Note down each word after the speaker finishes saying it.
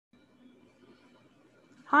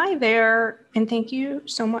Hi there, and thank you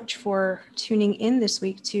so much for tuning in this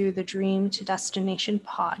week to the Dream to Destination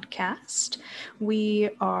podcast.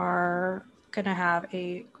 We are going to have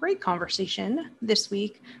a great conversation this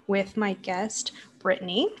week with my guest,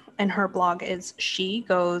 Brittany, and her blog is She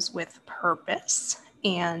Goes with Purpose.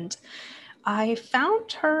 And I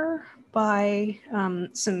found her by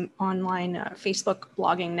some online Facebook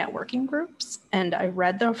blogging networking groups, and I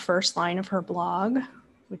read the first line of her blog,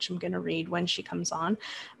 which I'm going to read when she comes on.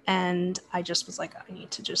 And I just was like,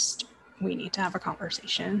 we need to have a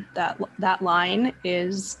conversation. That line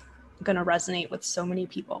is going to resonate with so many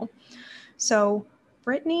people. So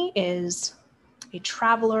Brittany is a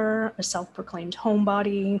traveler, a self-proclaimed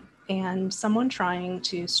homebody, and someone trying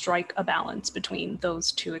to strike a balance between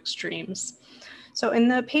those two extremes. So in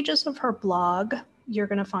the pages of her blog, you're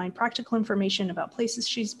going to find practical information about places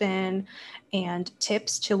she's been and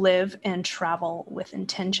tips to live and travel with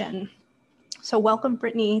intention. So welcome,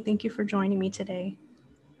 Brittany. Thank you for joining me today.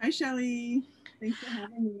 Hi, Shelly. Thanks for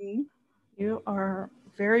having me. You are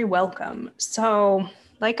very welcome. So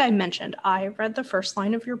like I mentioned, I read the first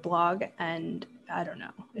line of your blog and I don't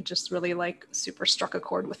know, it just really like super struck a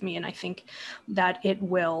chord with me. And I think that it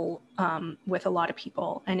will with a lot of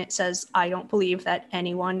people. And it says, I don't believe that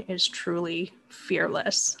anyone is truly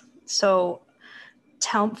fearless. So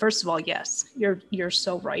first of all, yes, you're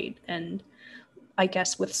so right. And I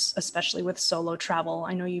guess especially with solo travel,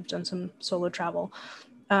 I know you've done some solo travel.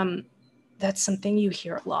 That's something you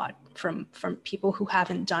hear a lot from people who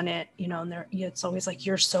haven't done it, and it's always like,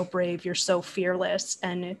 you're so brave, you're so fearless.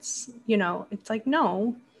 And it's like,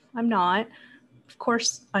 no, I'm not. Of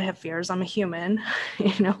course I have fears. I'm a human,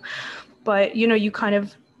 but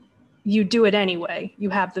you do it anyway. You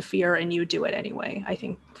have the fear and you do it anyway. I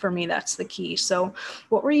think for me, that's the key. So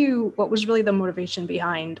what was really the motivation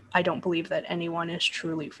behind, I don't believe that anyone is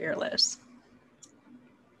truly fearless?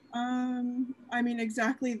 I mean,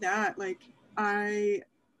 exactly that. Like, I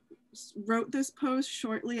wrote this post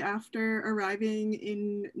shortly after arriving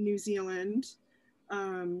in New Zealand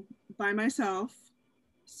by myself,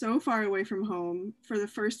 so far away from home for the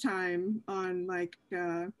first time on like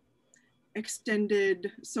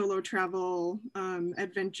extended solo travel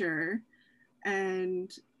adventure.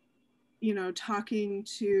 And talking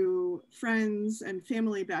to friends and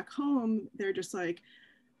family back home, they're just like,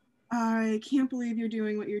 I can't believe you're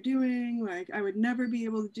doing what you're doing. Like, I would never be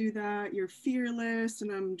able to do that. You're fearless. And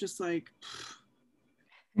I'm just like,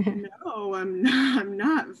 no, I'm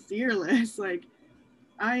not fearless. Like,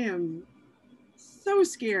 I am so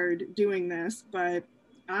scared doing this, but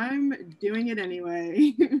I'm doing it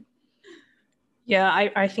anyway. Yeah,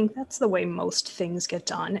 I think that's the way most things get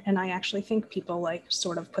done. And I actually think people like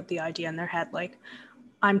sort of put the idea in their head, like,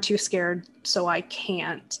 I'm too scared, so I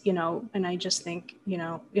can't, and I just think,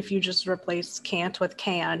 if you just replace can't with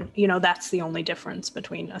can, that's the only difference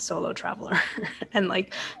between a solo traveler and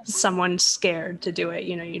like someone scared to do it.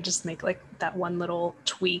 You just make like that one little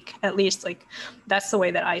tweak, at least. Like, that's the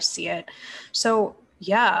way that I see it. So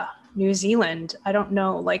yeah, New Zealand, I don't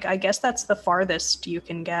know, like, I guess that's the farthest you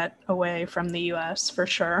can get away from the US for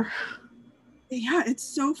sure. Yeah, it's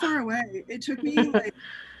so far away. It took me like,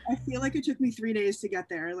 I feel like it took me 3 days to get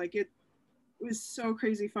there. Like, it was so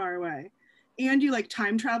crazy far away. And you like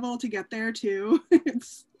time travel to get there too.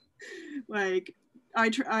 It's like,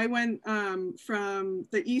 I went from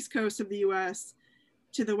the east coast of the US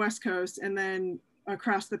to the west coast and then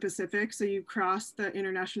across the Pacific. So you cross the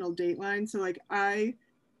international date line. So like, I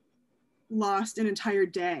lost an entire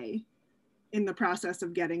day in the process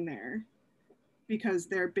of getting there because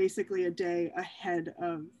they're basically a day ahead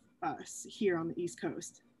of us here on the east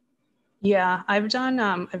coast. Yeah, I've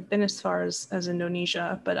been as far as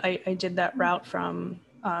Indonesia, but I did that route from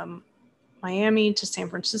Miami to San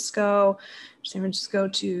Francisco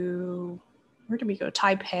to, where did we go?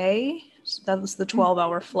 Taipei. So that was the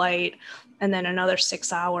 12-hour flight, and then another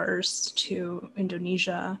 6 hours to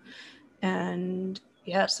Indonesia. And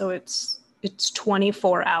yeah, so it's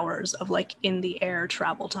 24 hours of like in the air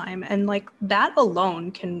travel time. And like that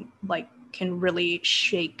alone can really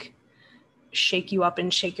shake you up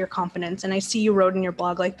and shake your confidence. And I see you wrote in your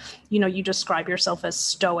blog, like, you describe yourself as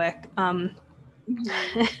stoic. But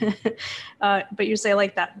you say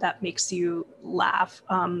like that makes you laugh.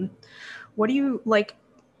 What do you like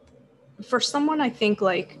for someone, I think,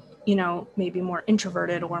 like, maybe more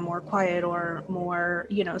introverted or more quiet or more,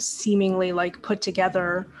 seemingly like put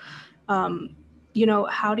together, how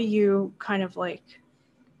do you kind of like,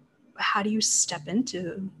 how do you step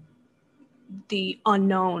into the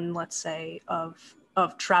unknown, let's say, of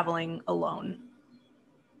traveling alone?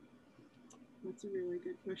 That's a really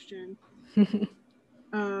good question.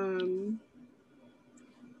 um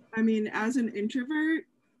I mean, as an introvert,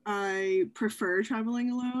 I prefer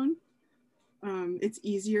traveling alone. It's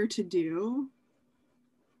easier to do.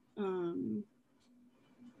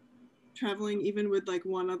 Traveling even with like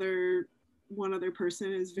one other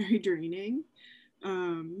person is very draining.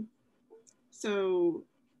 So,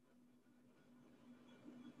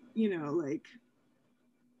 you know, like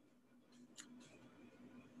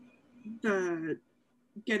the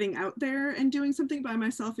getting out there and doing something by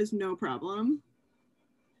myself is no problem.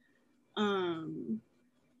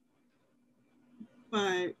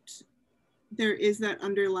 But there is that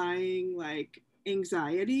underlying like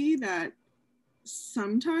anxiety that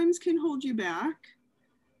sometimes can hold you back.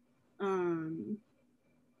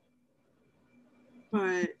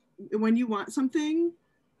 But when you want something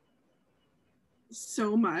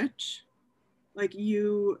so much, like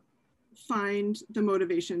you find the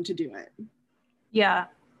motivation to do it. Yeah,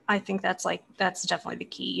 I think that's definitely the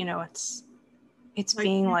key. You know, it's Like,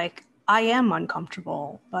 being like, I am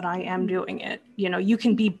uncomfortable, but I am doing it. You know, you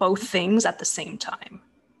can be both things at the same time.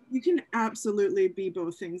 You can absolutely be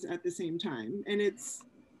both things at the same time. And it's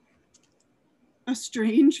a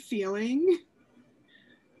strange feeling,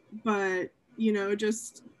 but, you know,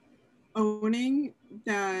 just owning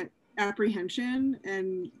that apprehension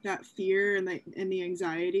and that fear and the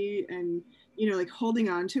anxiety and, you know, like holding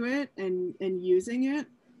on to it and using it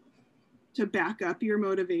to back up your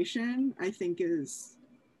motivation, I think is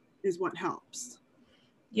what helps.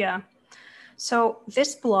 Yeah. So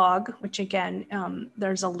this blog, which again,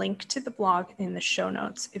 there's a link to the blog in the show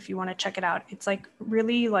notes if you want to check it out. It's like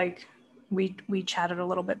really like we chatted a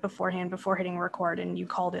little bit beforehand before hitting record, and you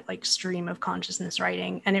called it like stream of consciousness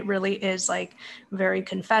writing. And it really is like very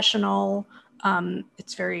confessional.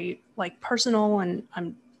 It's very like personal, and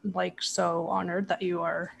I'm like so honored that you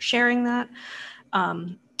are sharing that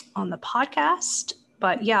on the podcast.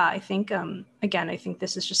 But yeah, I think again, I think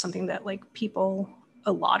this is just something that like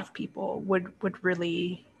a lot of people would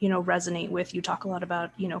really, you know, resonate with. You talk a lot about,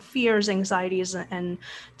 you know, fears, anxieties, and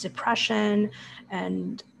depression.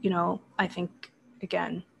 And, you know, I think,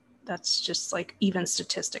 again, that's just like even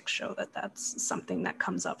statistics show that that's something that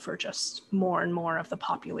comes up for just more and more of the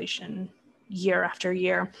population year after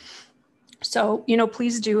year. So, you know,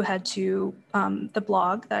 please do head to the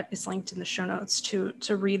blog that is linked in the show notes to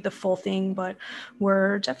read the full thing. But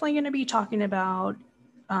we're definitely going to be talking about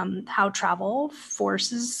how travel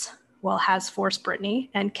has forced Brittany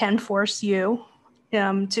and can force you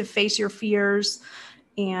to face your fears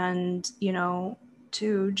and, you know,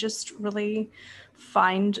 to just really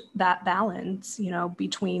find that balance, you know,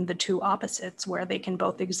 between the two opposites where they can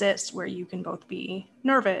both exist, where you can both be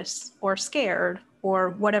nervous or scared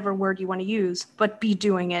or whatever word you want to use, but be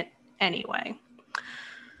doing it anyway.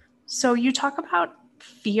 So you talk about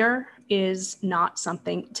fear is not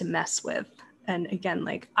something to mess with. And again,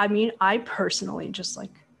 like, I mean, I personally just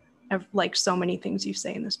like so many things you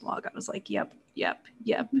say in this blog, I was like, yep.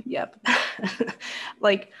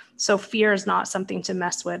 Like, so fear is not something to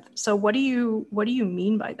mess with. So what do you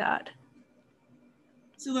mean by that?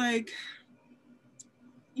 So like,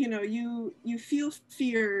 you know, you feel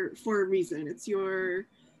fear for a reason. It's your,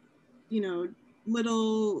 you know,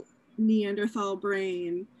 little Neanderthal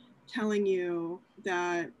brain telling you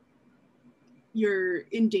that you're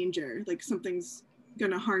in danger, like something's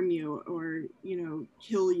gonna harm you or, you know,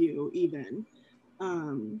 kill you even.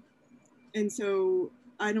 And so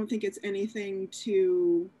I don't think it's anything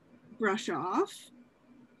to brush off.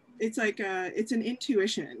 It's like it's an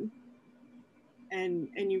intuition. And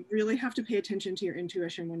you really have to pay attention to your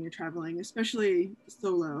intuition when you're traveling, especially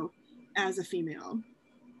solo as a female.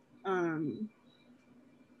 And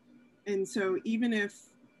so even if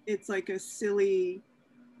it's like a silly,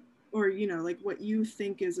 or, you know, like what you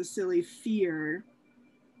think is a silly fear,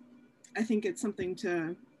 I think it's something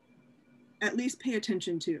to at least pay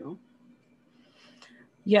attention to.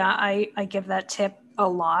 Yeah, I give that tip a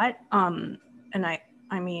lot. And I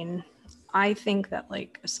mean, I think that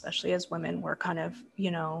like, especially as women, we're kind of,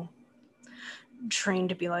 you know, trained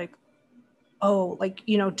to be like, oh, like,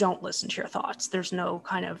 you know, don't listen to your thoughts. There's no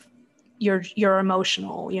kind of, you're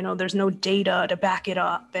emotional, you know, there's no data to back it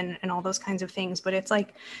up and all those kinds of things. But it's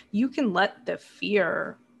like, you can let the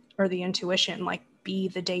fear or the intuition like be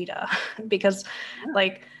the data because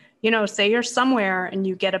like, you know, say you're somewhere and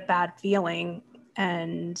you get a bad feeling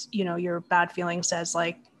and, you know, your bad feeling says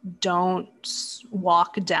like, don't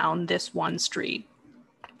walk down this one street,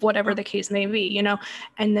 whatever the case may be, you know,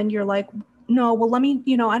 and then you're like, no, well, let me,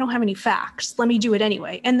 you know, I don't have any facts. Let me do it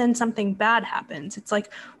anyway. And then something bad happens. It's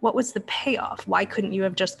like, what was the payoff? Why couldn't you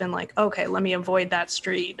have just been like, okay, let me avoid that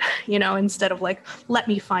street, you know, instead of like, let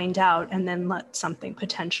me find out and then let something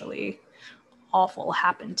potentially awful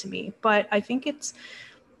happened to me. But I think it's,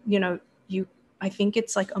 I think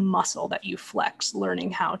it's like a muscle that you flex, learning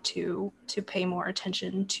how to pay more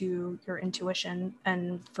attention to your intuition.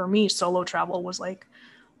 And for me, solo travel was like,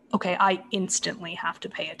 okay, I instantly have to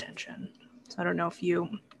pay attention. So I don't know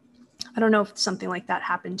if something like that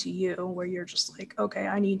happened to you, where you're just like, okay,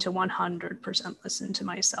 I need to 100% listen to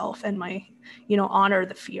myself and honor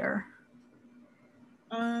the fear.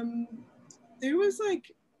 There was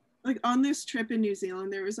like on this trip in New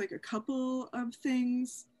Zealand, there was like a couple of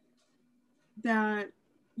things that,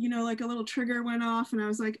 like a little trigger went off, and I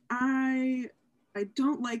was like, I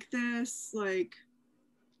don't like this. Like,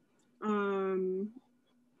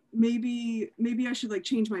 maybe I should like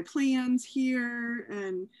change my plans here.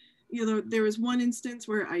 And there was one instance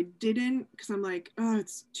where I didn't, because I'm like, oh,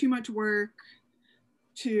 it's too much work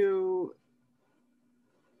to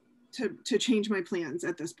change my plans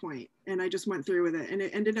at this point. And I just went through with it, and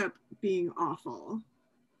it ended up being awful.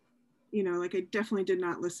 Like I definitely did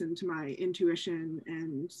not listen to my intuition,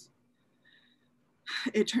 and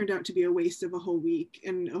it turned out to be a waste of a whole week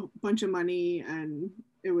and a bunch of money, and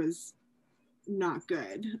it was not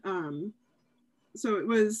good. So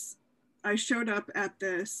I showed up at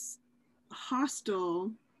this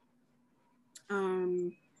hostel.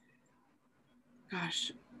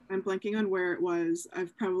 Gosh, I'm blanking on where it was.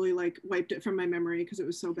 I've probably like wiped it from my memory because it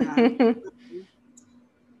was so bad.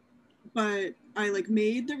 But I like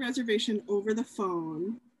made the reservation over the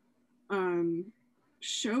phone,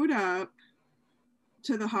 showed up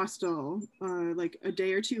to the hostel like a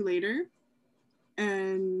day or two later,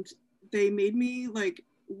 and they made me like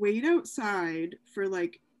wait outside for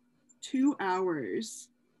like 2 hours.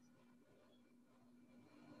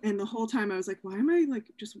 And the whole time I was like, why am I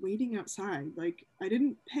like just waiting outside? Like I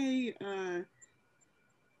didn't pay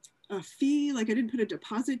a fee, like I didn't put a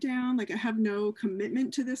deposit down, like I have no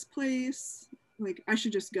commitment to this place, like I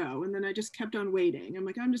should just go. And then I just kept on waiting. I'm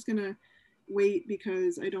like, I'm just gonna wait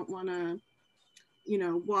because I don't want to,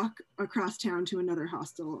 walk across town to another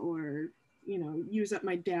hostel, or use up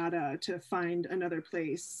my data to find another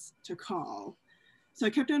place to call. So I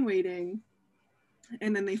kept on waiting,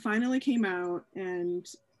 and then they finally came out, and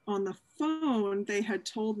on the phone they had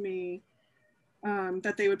told me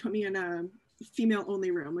that they would put me in a female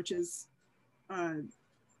only room, which is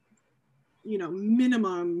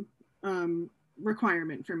minimum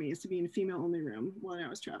requirement for me, is to be in a female only room while I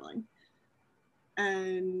was traveling.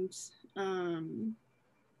 And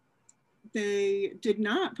they did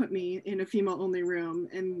not put me in a female only room,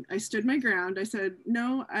 and I stood my ground. I said,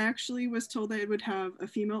 no, I actually was told I would have a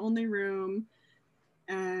female only room,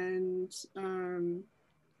 and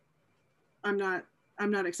I'm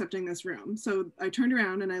not accepting this room. So I turned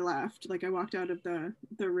around and I left. Like I walked out of the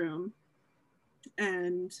room,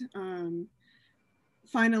 and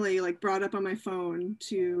finally like brought up on my phone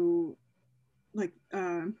to like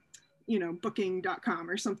booking.com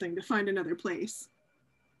or something to find another place.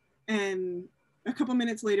 And a couple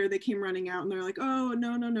minutes later they came running out, and they're like, oh,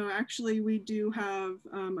 no, actually we do have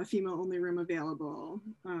a female only room available,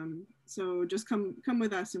 so just come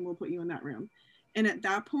with us and we'll put you in that room. And at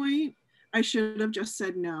that point I should have just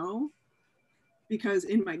said no, because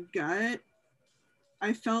in my gut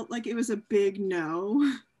I felt like it was a big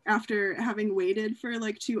no after having waited for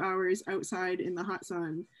like 2 hours outside in the hot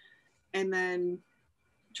sun, and then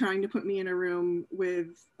trying to put me in a room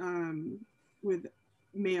with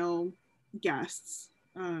male guests.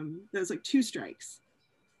 That was like 2 strikes.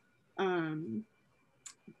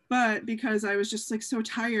 But because I was just like so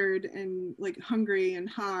tired and like hungry and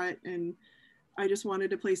hot, and I just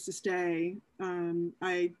wanted a place to stay,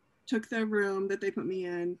 I took the room that they put me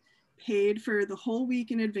in, paid for the whole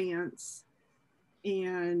week in advance,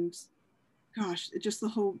 and gosh,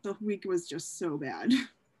 the week was just so bad.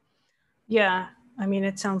 Yeah, I mean,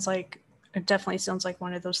 it definitely sounds like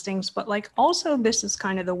one of those things, but like also this is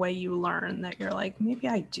kind of the way you learn that you're like, maybe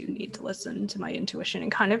I do need to listen to my intuition,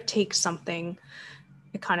 and kind of takes something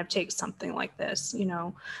like this,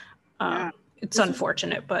 Yeah, it's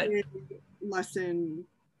unfortunate, but lesson,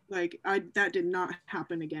 like that did not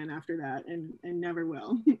happen again after that, and never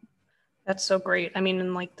will. That's so great. I mean,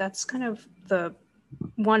 and like that's kind of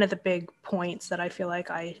one of the big points that I feel like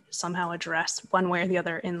I somehow address one way or the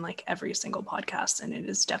other in like every single podcast. And it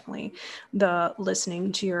is definitely the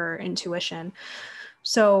listening to your intuition.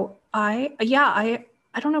 So I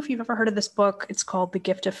don't know if you've ever heard of this book. It's called The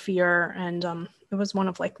Gift of Fear. And it was one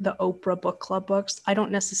of like the Oprah Book Club books. I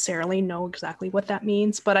don't necessarily know exactly what that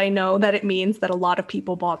means, but I know that it means that a lot of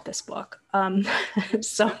people bought this book.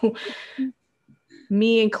 So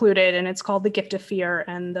me included, and it's called The Gift of Fear,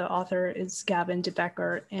 and the author is Gavin de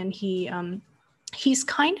Becker, and he he's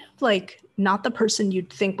kind of like not the person you'd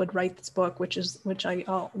think would write this book, which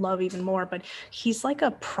I love even more, but he's like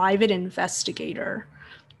a private investigator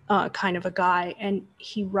kind of a guy. And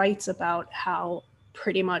he writes about how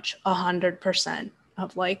pretty much 100%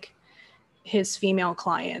 of like his female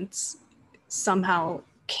clients somehow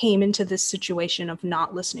came into this situation of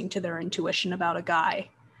not listening to their intuition about a guy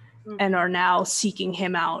and are now seeking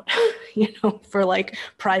him out, for like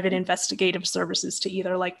private investigative services to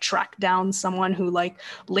either like track down someone who like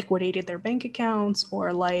liquidated their bank accounts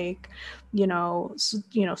or like,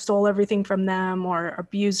 stole everything from them or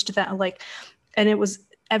abused that. Like, and it was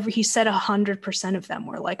he said 100% of them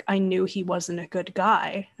were like, I knew he wasn't a good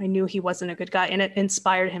guy. And it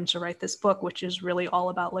inspired him to write this book, which is really all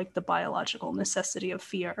about like the biological necessity of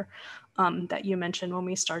fear that you mentioned when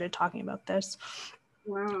we started talking about this.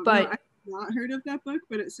 Wow. But no, I've not heard of that book,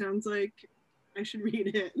 but it sounds like I should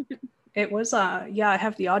read it. It was I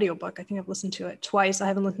have the audiobook. I think I've listened to it twice. I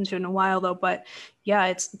haven't listened to it in a while though, but yeah,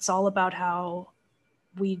 it's all about how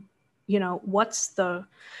we, what's the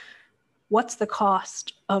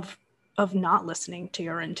cost of not listening to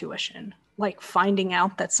your intuition, like finding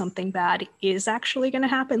out that something bad is actually going to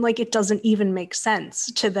happen. Like it doesn't even make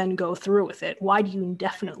sense to then go through with it. Why do you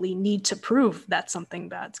definitely need to prove that something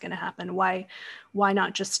bad's going to happen? Why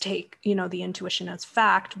not just take, the intuition as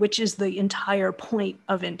fact, which is the entire point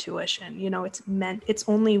of intuition. It's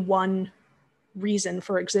only one reason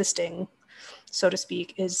for existing, so to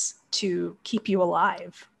speak, is to keep you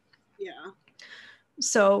alive. Yeah.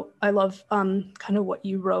 So I love kind of what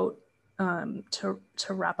you wrote to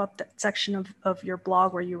wrap up that section of your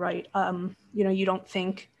blog where you write, you don't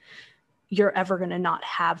think you're ever going to not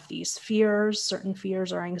have these fears, certain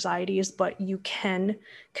fears or anxieties, but you can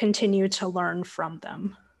continue to learn from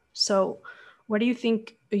them. So what do you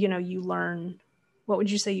think, you learn, what would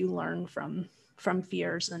you say you learn from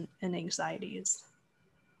fears and anxieties?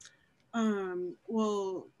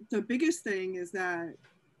 Well, the biggest thing is that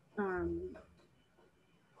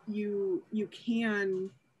you can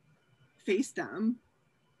face them.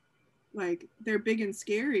 Like they're big and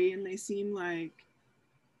scary and they seem like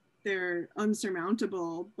they're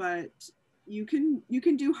unsurmountable, but you can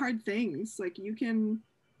do hard things. Like you can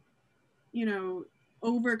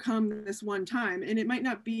overcome this one time, and it might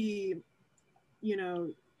not be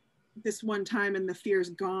this one time and the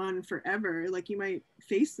fear's gone forever. Like you might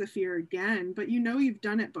face the fear again, but you've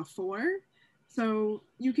done it before, so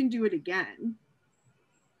you can do it again.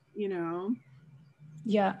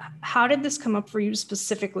 Yeah. How did this come up for you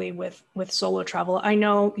specifically with solo travel? I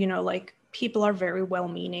know, like people are very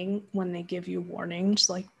well-meaning when they give you warnings,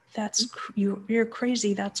 like you're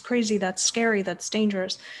crazy. That's crazy. That's scary. That's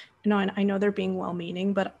dangerous. And I know they're being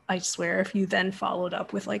well-meaning, but I swear if you then followed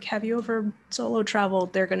up with like, have you ever solo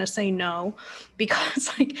traveled? They're going to say no,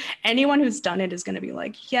 because like anyone who's done it is going to be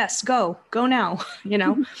like, yes, go now,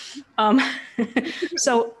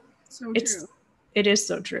 so it is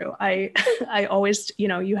so true. I always,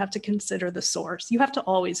 you have to consider the source. You have to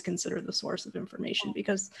always consider the source of information,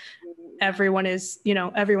 because everyone is,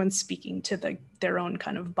 everyone's speaking to their own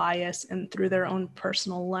kind of bias and through their own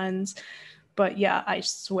personal lens. But yeah, I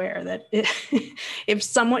swear that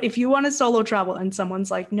if you want to solo travel and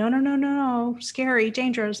someone's like, no, scary,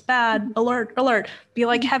 dangerous, bad, alert, be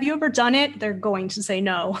like, have you ever done it? They're going to say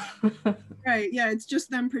no. Right. Yeah. It's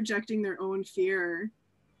just them projecting their own fear.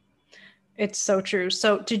 It's so true.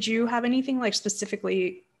 So did you have anything like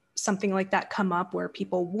specifically something like that come up where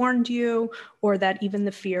people warned you, or that even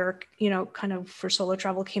the fear, kind of for solo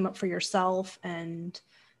travel came up for yourself, and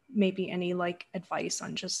maybe any like advice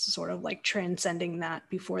on just sort of like transcending that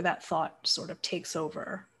before that thought sort of takes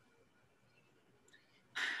over?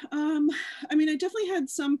 I mean, I definitely had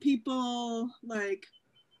some people like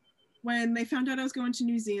when they found out I was going to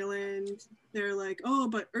New Zealand, they're like, oh,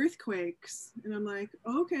 but earthquakes. And I'm like,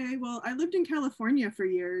 okay, well, I lived in California for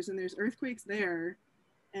years and there's earthquakes there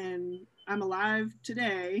and I'm alive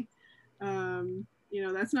today.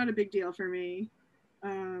 That's not a big deal for me.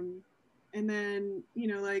 And then,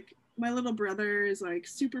 like my little brother is like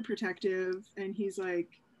super protective, and he's like,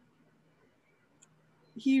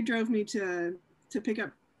 he drove me to pick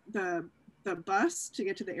up the bus to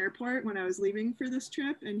get to the airport when I was leaving for this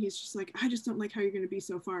trip. And he's just like, I just don't like how you're going to be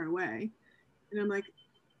so far away. And I'm like,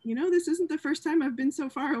 this isn't the first time I've been so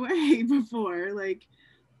far away before. Like,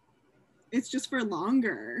 it's just for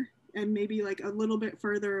longer and maybe like a little bit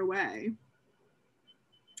further away.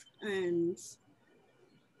 And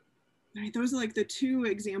those are like the two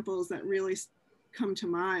examples that really come to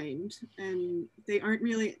mind. And they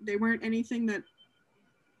weren't anything that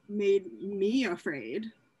made me afraid.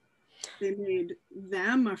 They made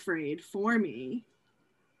them afraid for me.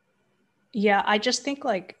 Yeah, I just think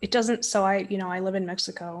like it doesn't. So I live in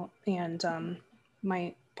Mexico, and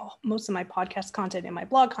my most of my podcast content and my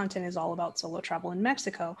blog content is all about solo travel in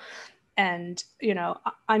Mexico. And,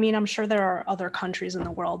 I mean, I'm sure there are other countries in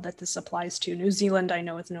the world that this applies to. New Zealand, I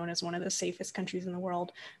know, is known as one of the safest countries in the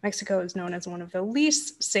world. Mexico is known as one of the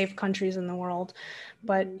least safe countries in the world.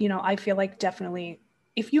 But, I feel like definitely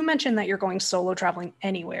if you mention that you're going solo traveling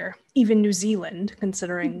anywhere, even New Zealand,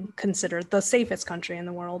 considered the safest country in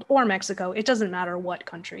the world, or Mexico, it doesn't matter what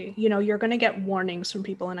country, you're going to get warnings from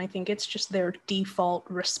people. And I think it's just their default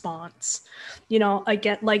response. I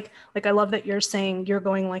get like I love that you're saying you're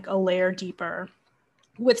going like a layer deeper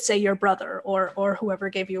with, say, your brother or whoever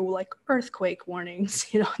gave you like earthquake warnings.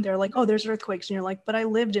 They're like, oh, there's earthquakes, and you're like, but I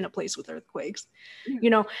lived in a place with earthquakes.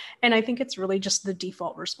 And I think it's really just the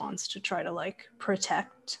default response to try to like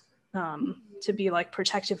protect, to be like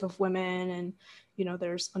protective of women. And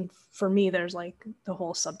for me there's like the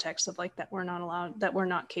whole subtext of like that we're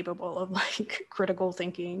not capable of like critical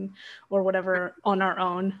thinking or whatever on our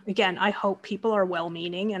own. Again, I hope people are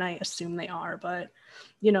well-meaning, and I assume they are, but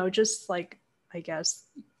just like, I guess,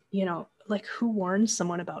 like who warns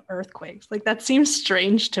someone about earthquakes? Like that seems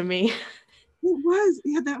strange to me. It was,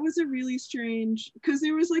 yeah, that was a really strange, because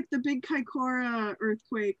there was like the big Kaikoura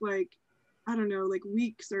earthquake, like, I don't know, like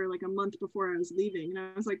weeks or like a month before I was leaving. And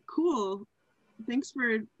I was like, cool, thanks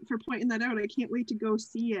for pointing that out. I can't wait to go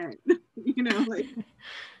see it. Like.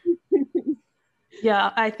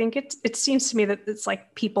 Yeah, I think it seems to me that it's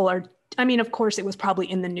like people are, I mean, of course it was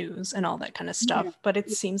probably in the news and all that kind of stuff, Yeah. but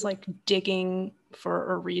it seems like digging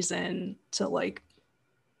for a reason to like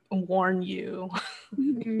warn you,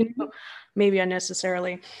 Mm-hmm. maybe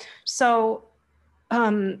unnecessarily. So,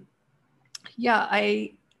 yeah,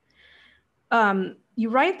 you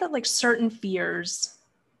write that like certain fears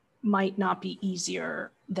might not be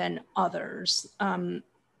easier than others. Can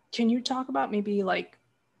you talk about maybe like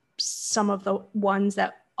some of the ones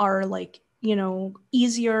that are like,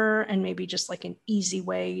 easier, and maybe just like an easy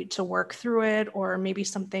way to work through it, or maybe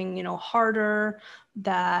something, harder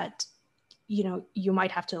that, you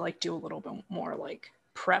might have to like do a little bit more like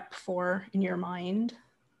prep for in your mind?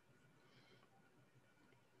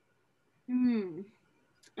 Mm.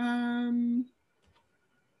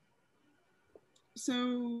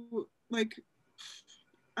 So like,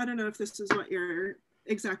 I don't know if this is what you're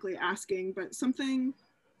exactly asking, but something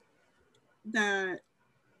that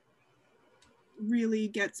really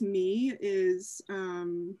gets me is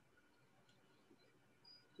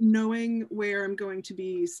knowing where I'm going to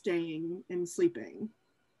be staying and sleeping.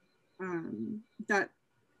 That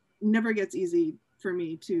never gets easy for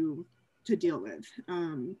me to deal with.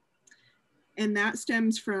 And that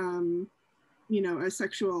stems from, a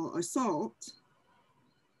sexual assault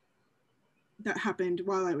that happened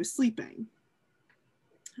while I was sleeping.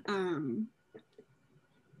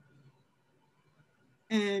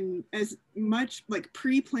 And as much like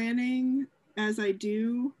pre-planning as I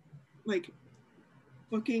do, like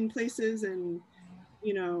booking places and,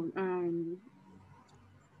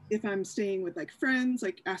 if I'm staying with like friends,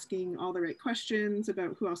 like asking all the right questions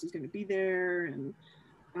about who else is going to be there, and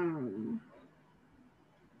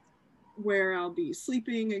where I'll be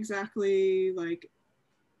sleeping exactly. Like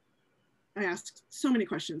I ask so many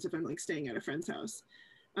questions if I'm like staying at a friend's house.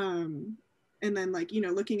 And then like,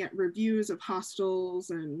 looking at reviews of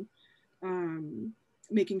hostels and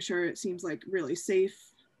making sure it seems like really safe,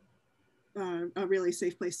 a really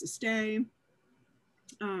safe place to stay.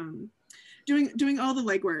 Doing all the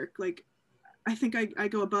legwork. Like I think I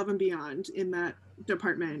go above and beyond in that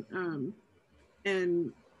department.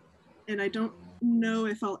 And I don't know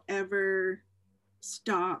if I'll ever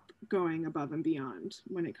stop going above and beyond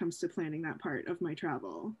when it comes to planning that part of my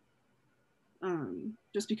travel.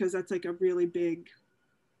 Just because that's like a really big,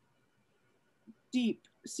 deep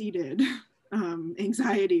seated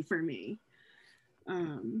anxiety for me. I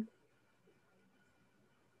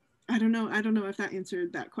don't know if that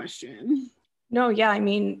answered that question. No, yeah, I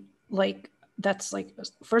mean, like that's like,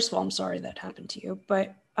 first of all, I'm sorry that happened to you,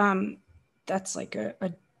 but that's like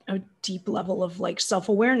a deep level of like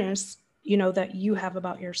self-awareness, that you have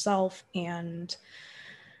about yourself. And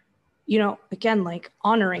again, like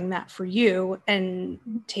honoring that for you and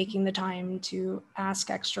taking the time to ask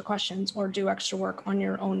extra questions or do extra work on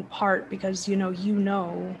your own part, because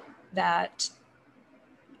that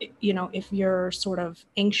if you're sort of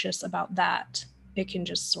anxious about that, it can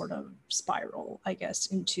just sort of spiral, I guess,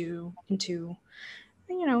 into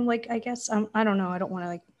like, I guess, I don't know, I don't want to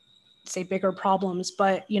like say bigger problems,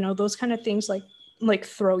 but those kind of things like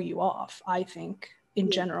throw you off, I think,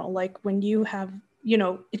 in general. Like when you have,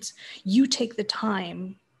 it's, you take the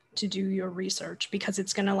time to do your research, because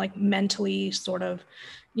it's going to like mentally sort of,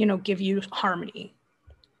 you know, give you harmony.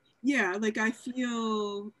 Yeah, like I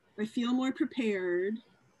feel more prepared,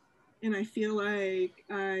 and I feel like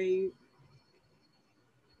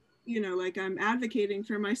you know, like I'm advocating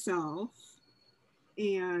for myself,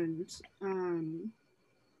 and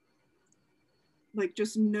like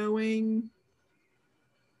just knowing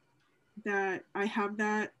that I have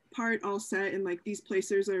that part all set, and like these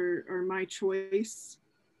places are my choice,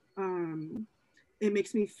 it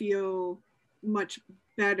makes me feel much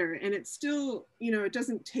better. And it's still, you know, it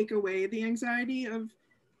doesn't take away the anxiety of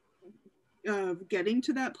getting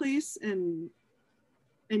to that place, and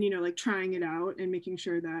you know, like trying it out and making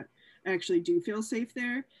sure that I actually do feel safe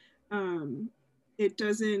there. It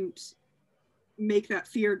doesn't make that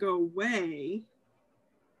fear go away,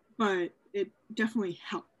 but it definitely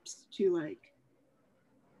helps to like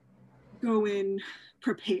go in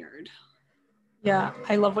prepared. Yeah,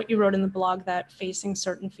 I love what you wrote in the blog, that facing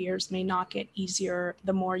certain fears may not get easier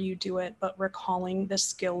the more you do it, but recalling the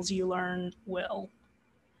skills you learn will.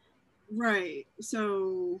 Right.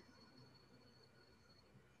 So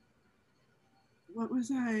what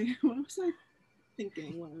was I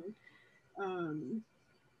thinking when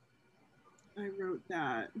I wrote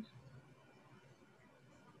that?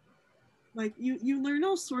 Like you learn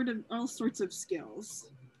all sorts of skills.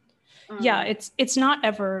 Yeah, it's not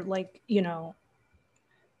ever like, you're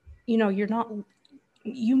not,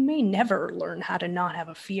 you may never learn how to not have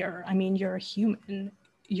a fear. I mean, you're a human.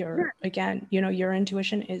 You're, again, your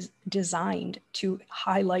intuition is designed to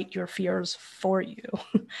highlight your fears for you.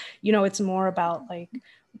 It's more about like,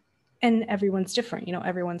 and everyone's different,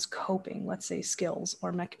 everyone's coping, let's say, skills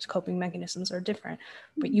or coping mechanisms are different,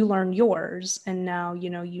 but you learn yours. And now,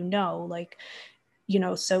 like,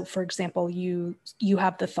 so for example, you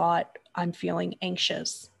have the thought, I'm feeling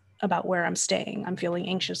anxious about where I'm staying. I'm feeling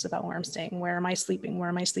anxious about where I'm staying. Where am I sleeping? Where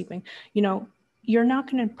am I sleeping? You're not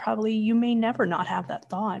going to you may never not have that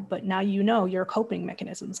thought, but now your coping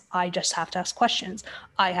mechanisms. I just have to ask questions.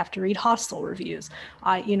 I have to read hostel reviews.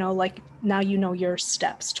 Like now your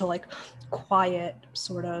steps to like quiet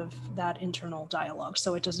sort of that internal dialogue,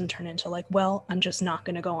 so it doesn't turn into like, well, I'm just not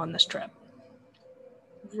going to go on this trip.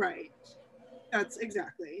 Right. That's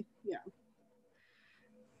exactly, yeah.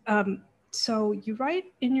 So you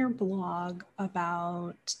write in your blog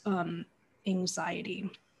about anxiety,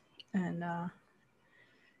 and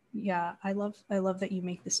yeah, I love that you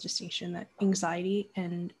make this distinction that anxiety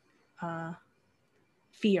and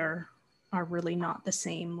fear are really not the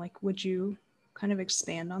same. Like, would you kind of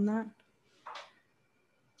expand on that?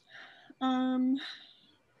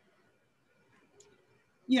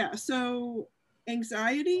 Yeah, so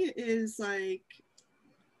anxiety is like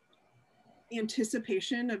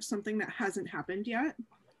anticipation of something that hasn't happened yet.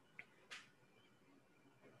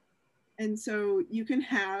 And so you can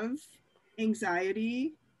have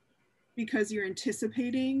anxiety because you're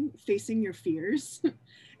anticipating facing your fears.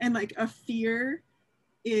 And like a fear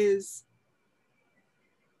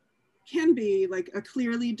can be like a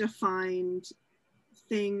clearly defined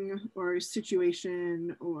thing or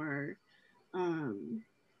situation, or I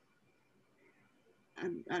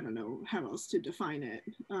don't know how else to define it.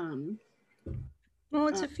 Well,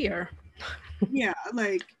 it's a fear. Yeah,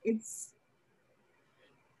 like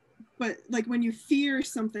but like when you fear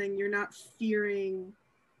something, you're not fearing.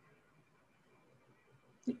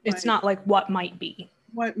 It's not like what might be.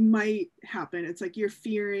 What might happen. It's like you're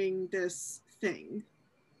fearing this thing.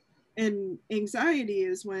 And anxiety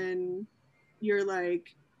is when you're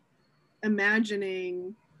like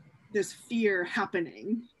imagining this fear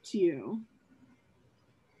happening to you.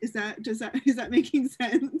 Is that making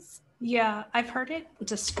sense? Yeah, I've heard it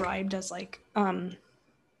described as like,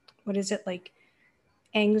 what is it, like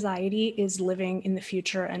anxiety is living in the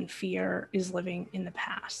future and fear is living in the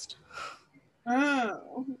past.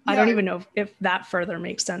 Oh, yeah. I don't even know if that further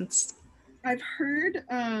makes sense. I've heard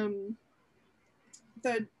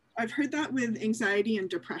that with anxiety and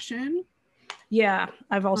depression. Yeah,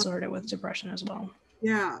 I've also heard it with depression as well.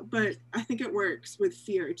 Yeah, but I think it works with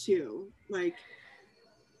fear too. Like,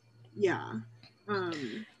 yeah,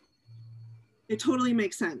 it totally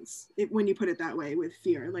makes sense when you put it that way with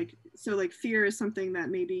fear. Like, so like fear is something that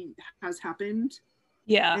maybe has happened.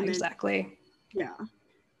 Yeah, exactly. Yeah.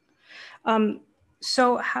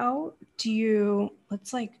 So how do you,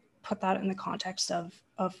 let's like put that in the context of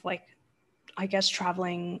like, I guess,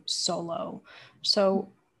 traveling solo. So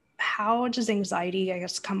how does anxiety, I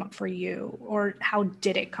guess, come up for you, or how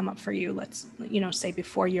did it come up for you? Let's, say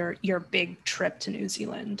before your big trip to New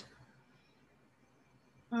Zealand.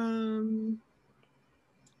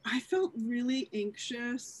 I felt really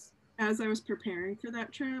anxious as I was preparing for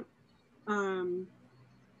that trip,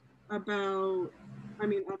 about, I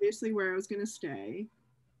mean, obviously where I was going to stay.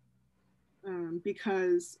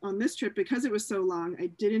 Because on this trip, because it was so long, I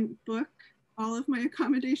didn't book all of my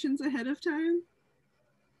accommodations ahead of time,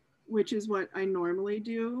 which is what I normally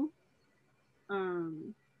do.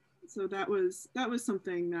 So that was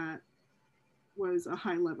something that was a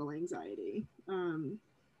high level anxiety.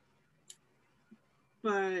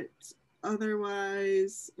 But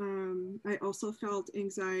otherwise, I also felt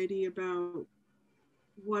anxiety about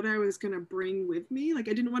what I was going to bring with me. Like,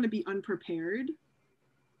 I didn't want to be unprepared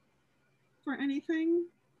for anything,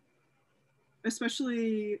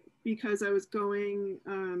 especially because I was going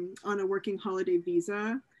on a working holiday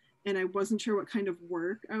visa and I wasn't sure what kind of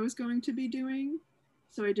work I was going to be doing.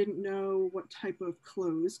 So I didn't know what type of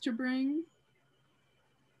clothes to bring.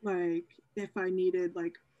 Like if I needed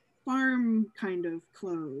like farm kind of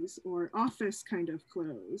clothes or office kind of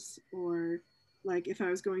clothes, or like if I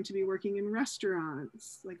was going to be working in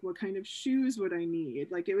restaurants, like what kind of shoes would I need?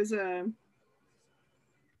 Like it was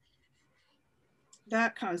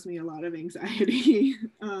that caused me a lot of anxiety.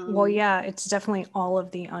 Well, yeah, it's definitely all of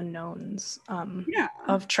the unknowns Yeah.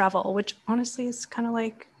 of travel, which honestly is kind of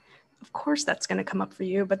like, of course that's going to come up for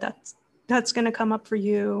you, but that's going to come up for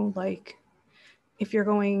you. Like if you're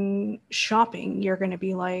going shopping, you're going to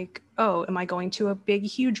be like, oh, am I going to a big,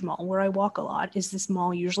 huge mall where I walk a lot? Is this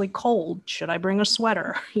mall usually cold? Should I bring a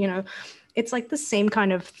sweater? You know, it's like the same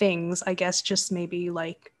kind of things, I guess, just maybe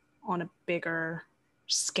like on a bigger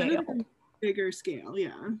scale. Kind of bigger scale,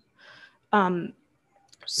 yeah.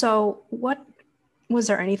 So what was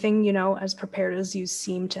there anything, you know, as prepared as you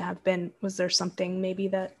seem to have been, was there something maybe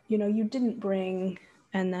that, you know, you didn't bring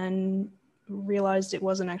and then realized it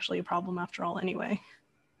wasn't actually a problem after all anyway?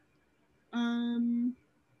 I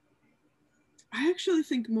actually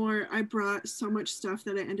think more I brought so much stuff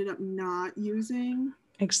that I ended up not using.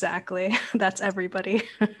 Exactly. That's everybody.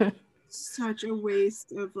 Such a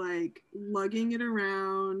waste of like lugging it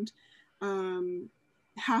around.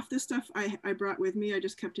 Half the stuff I brought with me, I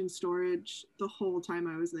just kept in storage the whole time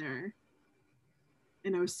I was there.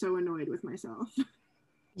 And I was so annoyed with myself.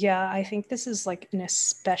 Yeah, I think this is like an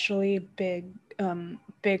especially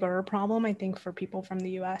bigger problem, I think, for people from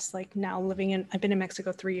the US. Like now I've been in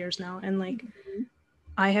Mexico 3 years now, and like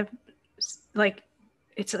I have like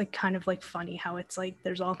it's like kind of like funny how it's like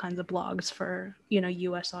there's all kinds of blogs for, you know,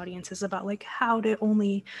 US audiences about like how to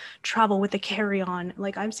only travel with a carry-on.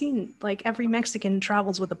 Like I've seen like every Mexican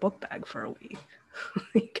travels with a book bag for a week.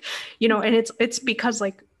 Like, you know, and it's because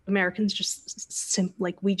like Americans just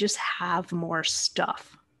like we just have more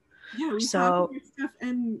stuff. Yeah, we have So more stuff,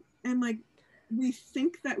 and like we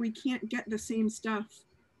think that we can't get the same stuff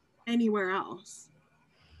anywhere else.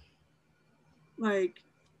 Like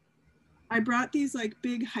I brought these like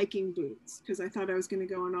big hiking boots because I thought I was going to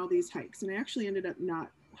go on all these hikes, and I actually ended up not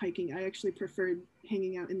hiking. I actually preferred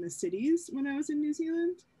hanging out in the cities when I was in New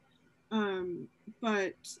Zealand.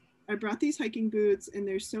 But I brought these hiking boots, and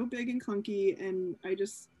they're so big and clunky, and I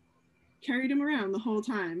just carried them around the whole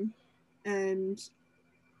time. And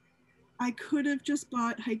I could have just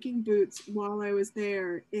bought hiking boots while I was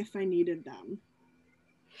there if I needed them.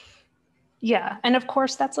 yeah, and of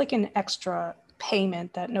course that's like an extra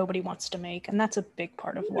payment that nobody wants to make, and that's a big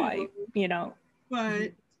part of why, you know.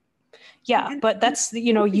 But yeah, but that's,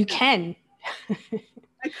 you know, you can.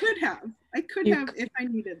 I could have if I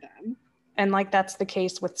needed them. And like that's the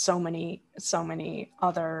case with so many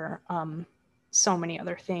other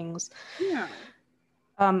things. Yeah.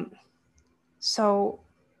 So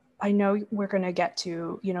I know we're going to get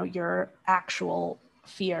to, you know, your actual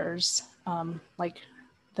fears, like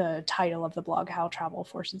the title of the blog, How Travel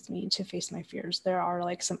Forces Me to Face My Fears. There are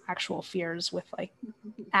like some actual fears with like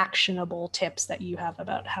actionable tips that you have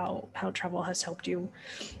about how travel has helped you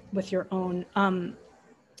with your own.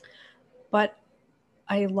 But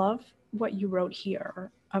I love what you wrote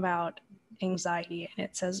here about anxiety. And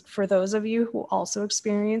it says, for those of you who also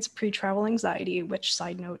experience pre-travel anxiety, which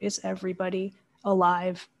side note is everybody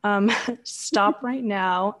alive, stop right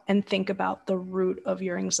now and think about the root of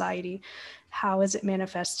your anxiety. How is it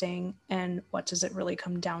manifesting and what does it really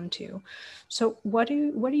come down to? So what do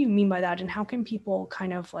you mean by that? And how can people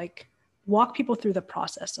kind of like walk people through the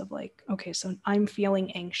process of like, okay, so I'm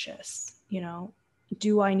feeling anxious, you know,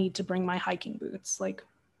 do I need to bring my hiking boots? Like,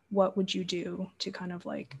 what would you do to kind of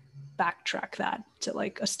like backtrack that to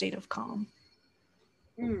like a state of calm?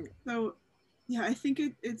 So yeah, I think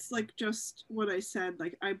it's like just what I said.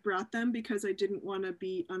 Like I brought them because I didn't want to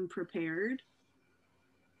be unprepared.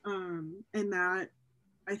 And that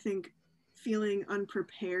I think feeling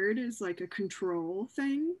unprepared is like a control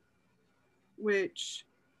thing, which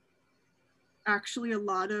actually a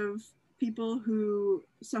lot of people who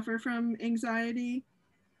suffer from anxiety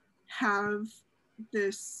have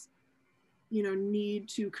this, you know, need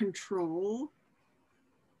to control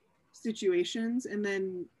situations, and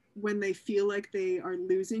then when they feel like they are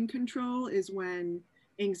losing control is when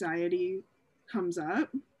anxiety comes up.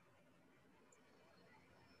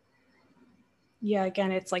 Yeah,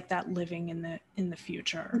 again, it's like that living in the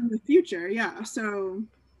future. In the future, yeah. So,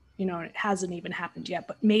 you know, it hasn't even happened yet,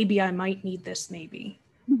 but maybe I might need this, maybe.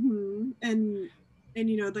 mm-hmm. And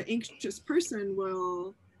you know, the anxious person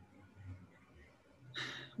will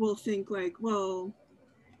think like, well,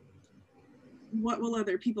 what will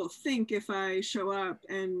other people think if I show up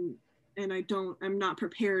and I'm not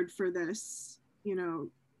prepared for this, you know,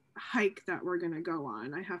 hike that we're gonna go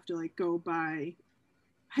on. I have to like go buy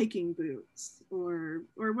hiking boots or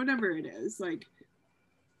whatever it is, like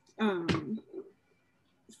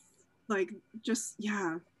just,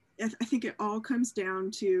 yeah, I think it all comes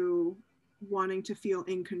down to wanting to feel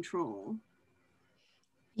in control.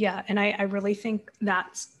 Yeah, and I really think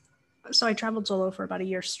that's, so I traveled solo for about a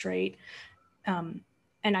year straight, and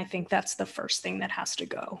I think that's the first thing that has to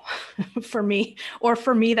go for me, or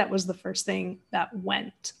for me that was the first thing that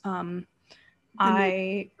went.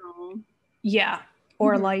 Yeah,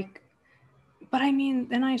 or mm-hmm. like, but I mean,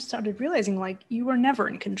 then I started realizing like you were never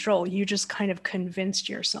in control. You just kind of convinced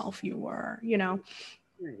yourself you were, you know?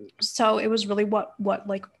 Right. So it was really what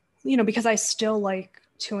like, you know, because I still like,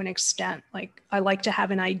 to an extent, like I like to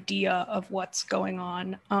have an idea of what's going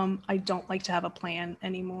on. I don't like to have a plan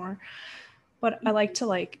anymore, but I like to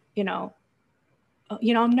like, you know,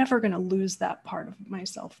 I'm never going to lose that part of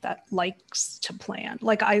myself that likes to plan.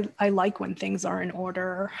 Like I like when things are in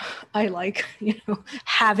order. I like, you know,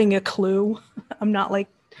 having a clue. I'm not like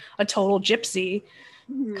a total gypsy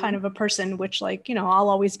kind of a person, which like, you know, I'll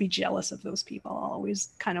always be jealous of those people. I'll always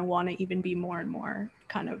kind of want to even be more and more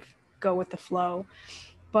kind of go with the flow.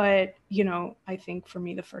 But, you know, I think for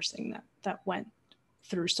me, the first thing that went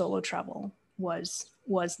through solo travel was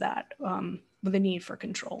that the need for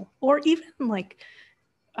control, or even like,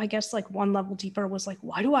 I guess like one level deeper was like,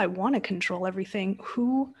 why do I want to control everything?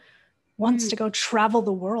 Who wants to go travel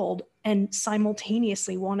the world and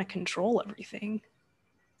simultaneously want to control everything?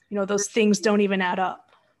 You know, those things don't even add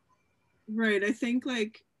up. Right. I think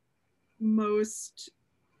like most,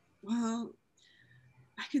 well,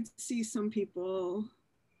 I could see some people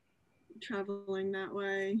traveling that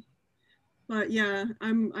way, but yeah,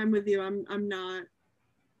 I'm with you. I'm not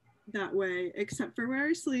that way, except for where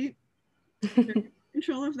I sleep.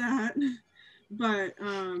 Control of that. But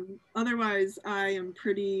otherwise, I am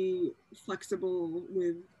pretty flexible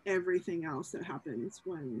with everything else that happens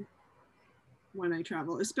when I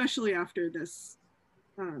travel, especially after this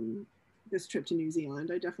this trip to New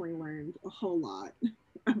Zealand. I definitely learned a whole lot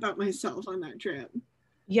about myself on that trip.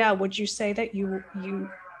 Yeah, would you say that you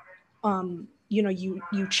you know,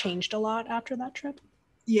 you changed a lot after that trip?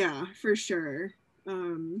 Yeah, for sure.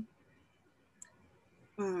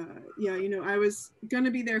 Yeah, you know, I was going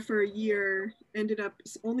to be there for a year, ended up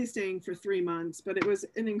only staying for 3 months, but it was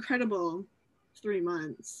an incredible 3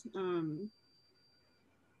 months.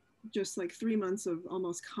 Just like 3 months of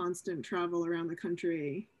almost constant travel around the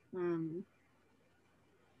country. And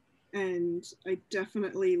I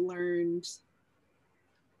definitely learned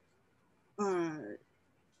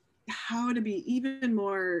how to be even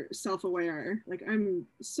more self-aware. Like I'm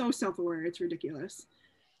so self-aware, it's ridiculous.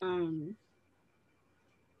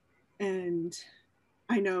 And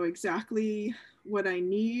I know exactly what I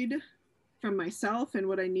need from myself and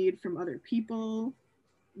what I need from other people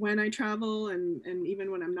when I travel, and even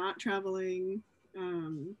when I'm not traveling.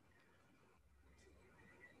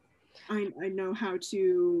 I know how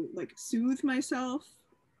to like soothe myself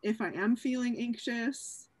if I am feeling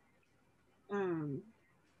anxious.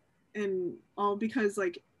 And all because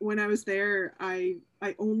like when I was there, I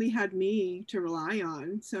only had me to rely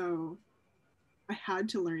on. So I had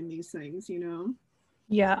to learn these things, you know?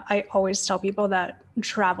 Yeah, I always tell people that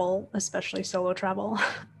travel, especially solo travel,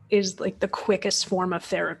 is like the quickest form of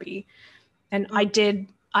therapy. And I did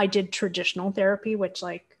traditional therapy, which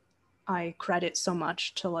like I credit so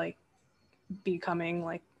much to like becoming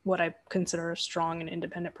like what I consider a strong and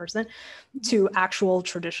independent person, to actual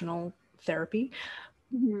traditional therapy.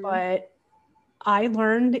 Mm-hmm. But I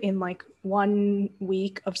learned in like 1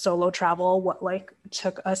 week of solo travel what like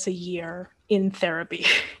took us a year in therapy.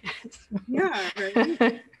 Yeah,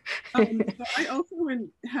 right. So I also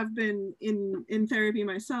have been in therapy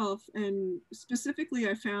myself, and specifically,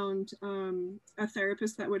 I found a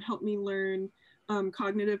therapist that would help me learn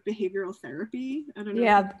cognitive behavioral therapy. I don't know.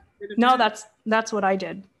 Yeah, no, that's what I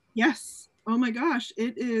did. Yes, Oh my gosh,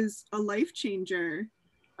 it is a life changer.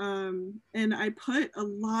 And I put a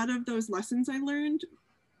lot of those lessons I learned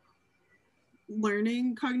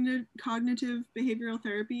learning cognitive behavioral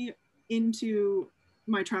therapy into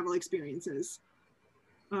my travel experiences.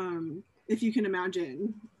 If you can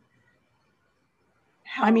imagine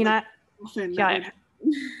how, I mean, like, often that yeah,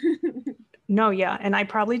 would. no, yeah. And I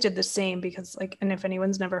probably did the same because, like, and if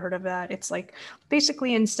anyone's never heard of that, it's like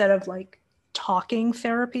basically instead of like talking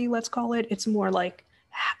therapy, let's call it, it's more like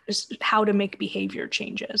how to make behavior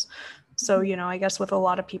changes. So, you know, I guess with a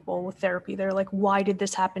lot of people with therapy, they're like, why did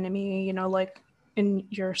this happen to me? You know, like, in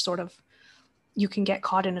your sort of, you can get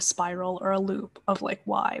caught in a spiral or a loop of like,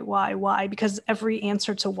 why? Because every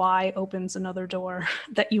answer to why opens another door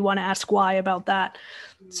that you want to ask why about that.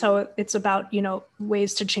 So it's about, you know,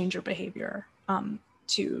 ways to change your behavior,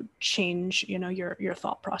 to change, you know, your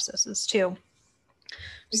thought processes too.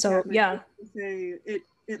 So Exactly. yeah.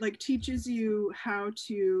 It like teaches you how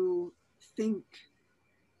to think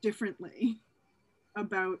differently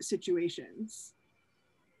about situations.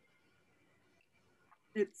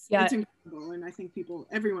 It's incredible, and I think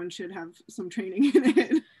everyone should have some training in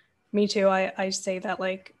it. Me too. I say that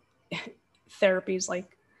like therapy's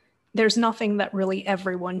like, there's nothing that really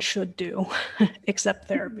everyone should do except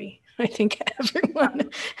therapy. I think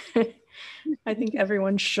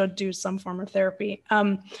everyone should do some form of therapy.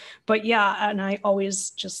 But yeah, and I always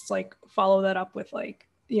just like follow that up with like,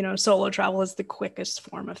 you know, solo travel is the quickest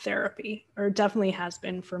form of therapy, or definitely has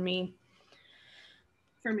been for me.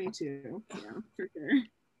 For me too. Yeah, for sure.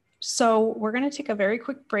 So we're going to take a very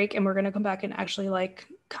quick break and we're going to come back and actually like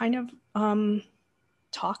kind of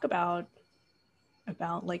talk about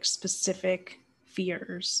like specific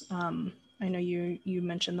fears. I know you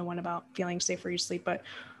mentioned the one about feeling safe where you sleep, but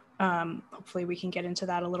hopefully we can get into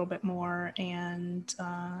that a little bit more, and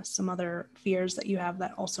some other fears that you have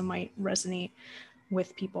that also might resonate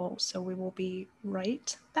with people. So we will be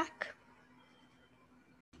right back.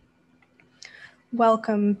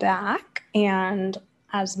 Welcome back. And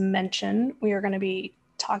as mentioned, we are going to be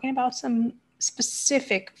talking about some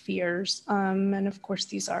specific fears. And of course,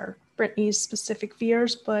 these are Brittany's specific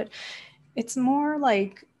fears, but it's more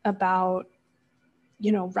like about,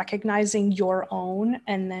 you know, recognizing your own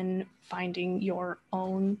and then finding your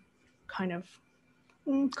own kind of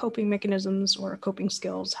coping mechanisms or coping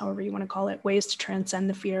skills, however you want to call it, ways to transcend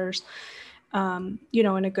the fears. You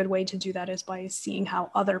know, and a good way to do that is by seeing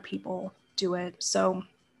how other people do it. So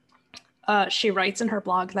she writes in her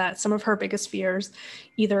blog that some of her biggest fears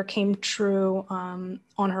either came true on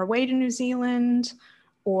her way to New Zealand,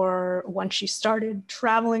 or when she started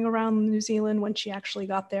traveling around New Zealand when she actually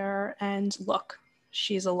got there. And look,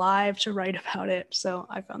 she's alive to write about it. So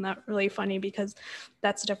I found that really funny because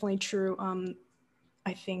that's definitely true.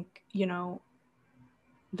 I think, you know,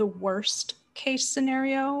 the worst case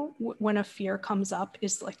scenario when a fear comes up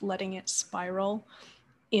is like letting it spiral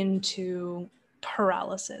into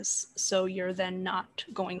paralysis. So you're then not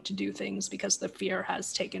going to do things because the fear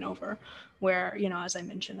has taken over. Where, you know, as I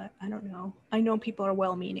mentioned, I don't know. I know people are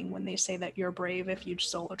well-meaning when they say that you're brave if you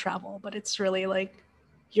solo travel, but it's really like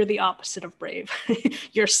you're the opposite of brave.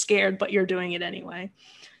 You're scared, but you're doing it anyway.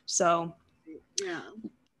 So, yeah.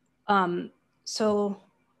 So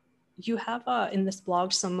you have in this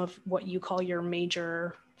blog some of what you call your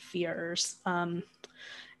major fears.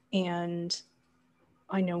 And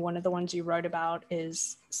I know one of the ones you wrote about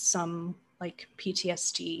is some like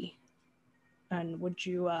PTSD. And would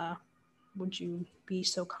you be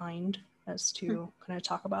so kind as to kind of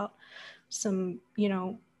talk about some, you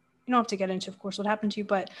know, you don't have to get into, of course, what happened to you,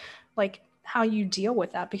 but like how you deal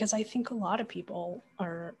with that? Because I think a lot of people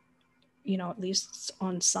are, you know, at least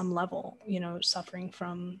on some level, you know, suffering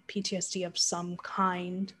from PTSD of some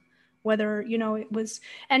kind, whether, you know, it was,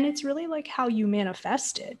 and it's really like how you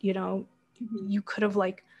manifest it, you know, you could have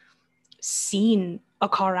like seen a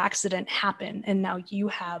car accident happen and now you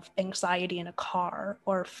have anxiety in a car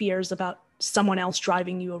or fears about someone else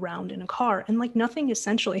driving you around in a car, and like nothing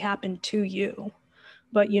essentially happened to you,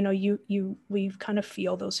 but you know, we kind of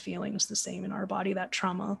feel those feelings the same in our body. That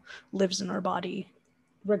trauma lives in our body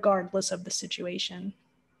regardless of the situation.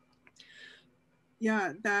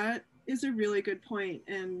 Yeah, that is a really good point.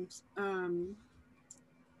 And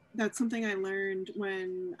that's something I learned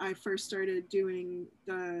when I first started doing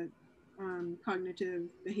the cognitive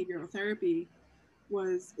behavioral therapy.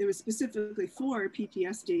 It was specifically for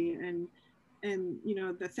PTSD, and you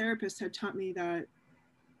know, the therapist had taught me that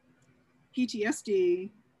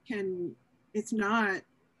PTSD it's not,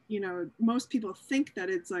 you know, most people think that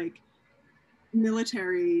it's like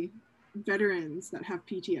military veterans that have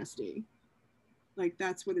PTSD. Like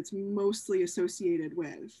that's what it's mostly associated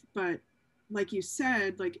with. But like you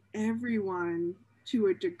said, like everyone to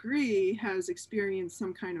a degree has experienced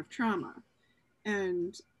some kind of trauma.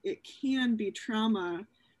 And it can be trauma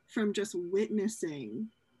from just witnessing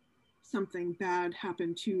something bad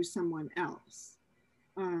happen to someone else.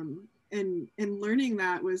 And learning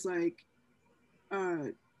that was like,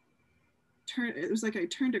 it was like I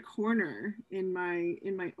turned a corner in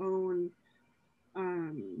my own,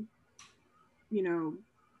 you know,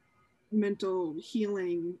 mental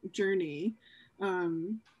healing journey.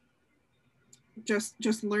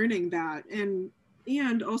 Just learning that, and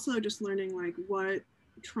also just learning like what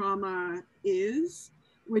trauma is,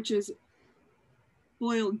 which is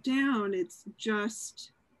boiled down, it's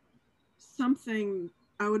just something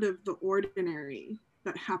out of the ordinary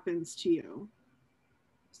that happens to you.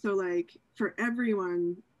 So like for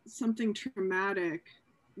everyone, something traumatic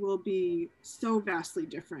will be so vastly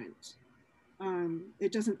different.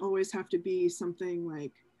 It doesn't always have to be something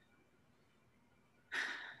like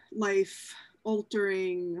life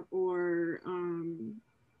altering or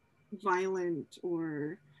violent,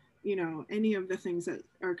 or you know, any of the things that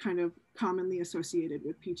are kind of commonly associated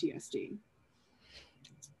with PTSD.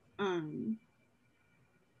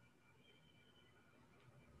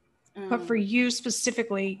 But for you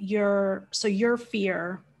specifically, your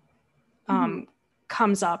fear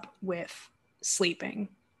comes up with sleeping.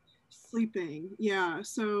 Yeah.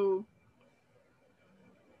 So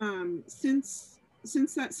since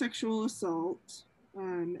that sexual assault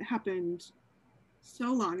happened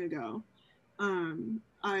so long ago,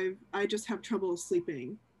 I just have trouble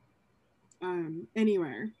sleeping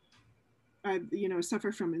anywhere. I, you know,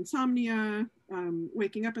 suffer from insomnia,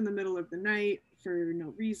 waking up in the middle of the night for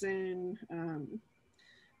no reason.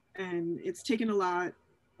 And it's taken a lot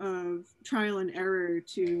of trial and error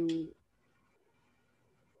to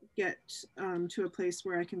get to a place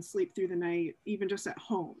where I can sleep through the night, even just at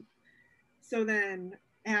home. So then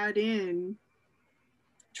add in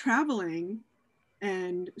traveling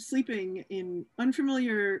and sleeping in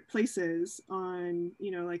unfamiliar places on,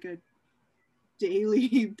 you know, like a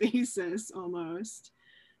daily basis almost.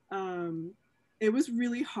 It was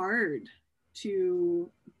really hard to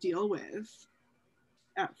deal with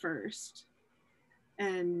at first.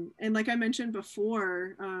 And like I mentioned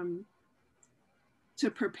before, to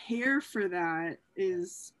prepare for that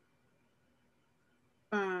is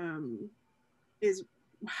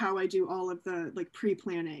how I do all of the like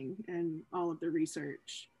pre-planning and all of the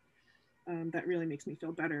research. That really makes me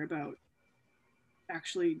feel better about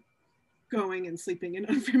actually going and sleeping in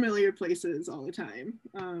unfamiliar places all the time.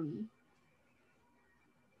 I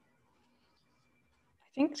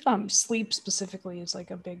think sleep specifically is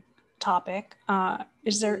like a big topic.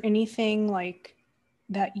 Is there anything like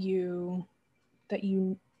that you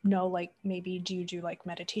know, like maybe do you do like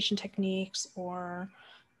meditation techniques, or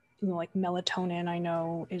you know, like melatonin I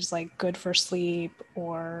know is like good for sleep,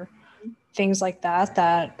 or things like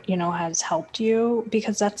that you know has helped you?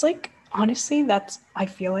 Because that's like, honestly, that's, I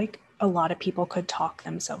feel like a lot of people could talk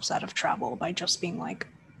themselves out of travel by just being like,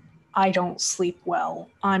 I don't sleep well,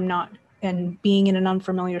 I'm not, and being in an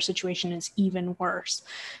unfamiliar situation is even worse.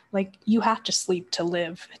 Like, you have to sleep to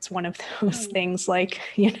live. It's one of those things, like,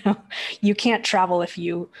 you know, you can't travel if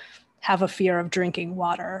you have a fear of drinking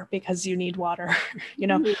water because you need water, you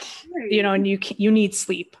know, you know, and you need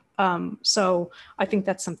sleep. So I think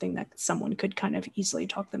that's something that someone could kind of easily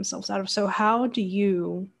talk themselves out of. So how do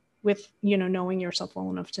you, with, you know, knowing yourself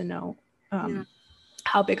well enough to know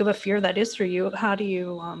how big of a fear that is for you, how do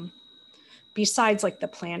you, besides like the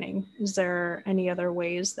planning, is there any other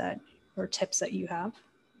ways that, or tips that you have?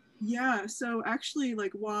 Yeah, so actually,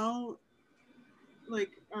 like while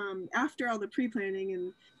like after all the pre-planning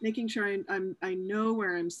and making sure I know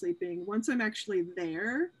where I'm sleeping, once I'm actually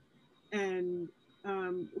there, and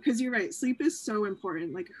because you're right, sleep is so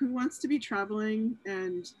important. Like, who wants to be traveling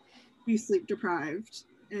and be sleep deprived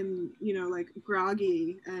and, you know, like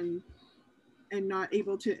groggy and not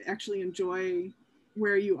able to actually enjoy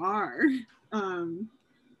where you are?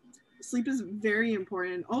 Sleep is very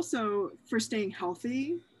important also for staying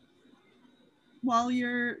healthy while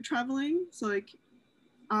you're traveling. So like,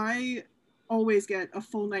 I always get a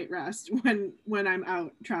full night rest when I'm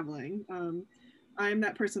out traveling. I'm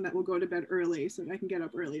that person that will go to bed early so that I can get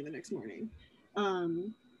up early the next morning.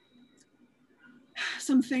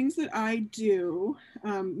 Some things that I do,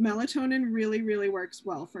 melatonin really, really works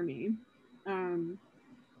well for me. And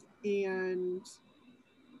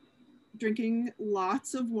drinking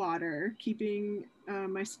lots of water, keeping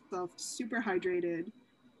myself super hydrated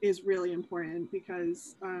is really important,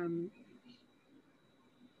 because,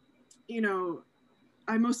 you know,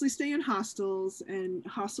 I mostly stay in hostels, and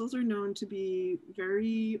hostels are known to be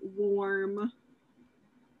very warm.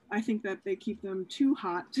 I think that they keep them too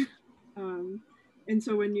hot. And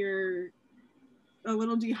so when you're a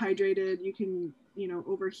little dehydrated, you can,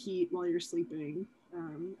 overheat while you're sleeping. I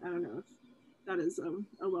don't know if that is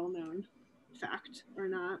a well-known fact or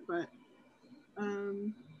not, but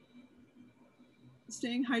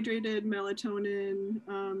staying hydrated, melatonin.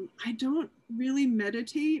 I don't really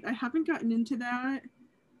meditate. I haven't gotten into that,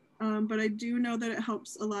 but I do know that it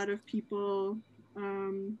helps a lot of people.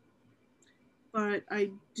 But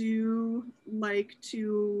I do like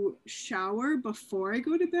to shower before I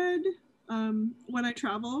go to bed when I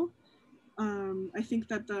travel. I think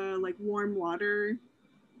that the warm water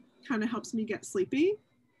kind of helps me get sleepy.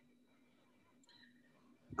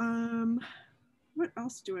 What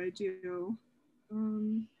else do I do?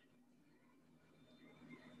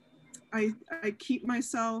 I keep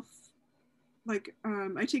myself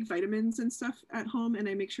I take vitamins and stuff at home, and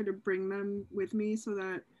I make sure to bring them with me so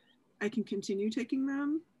that I can continue taking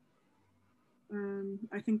them.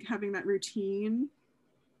 I think having that routine,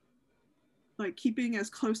 keeping as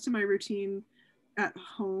close to my routine at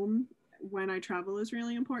home when I travel, is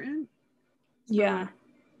really important. So, yeah.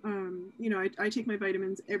 I take my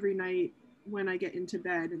vitamins every night when I get into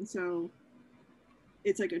bed, and so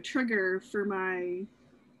it's like a trigger for my,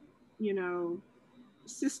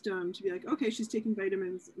 system to be like, okay, she's taking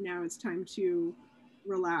vitamins, now it's time to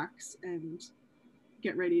relax and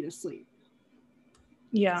get ready to sleep.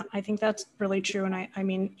 Yeah, I think that's really true. And I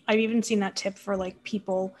mean, I've even seen that tip for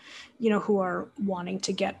people, who are wanting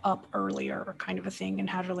to get up earlier or kind of a thing, and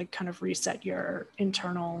how to kind of reset your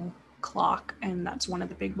internal clock. And that's one of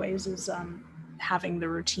the big ways is having the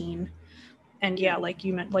routine. And yeah, like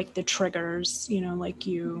you meant, the triggers, like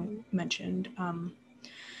you mentioned.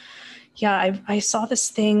 Yeah, I saw this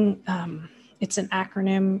thing. It's an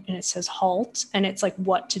acronym, and it says HALT, and it's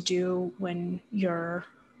what to do when you're,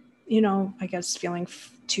 I guess feeling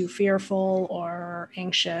too fearful or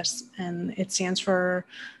anxious. And it stands for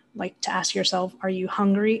to ask yourself, are you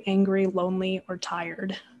hungry, angry, lonely, or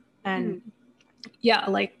tired? And yeah,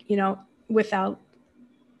 without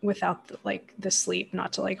the sleep,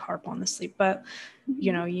 not to harp on the sleep, but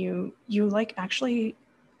you actually,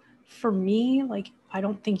 for me, I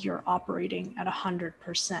don't think you're operating at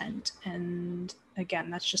 100%. And again,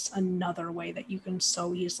 that's just another way that you can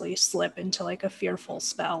so easily slip into a fearful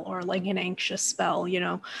spell or an anxious spell,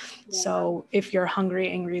 Yeah. So if you're hungry,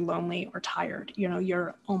 angry, lonely, or tired,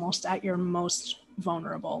 you're almost at your most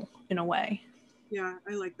vulnerable in a way. Yeah,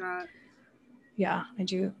 I like that. Yeah, I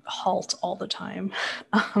do HALT all the time.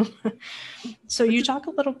 So you talk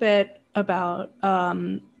a little bit about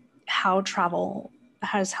how travel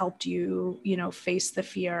has helped you, face the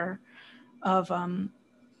fear of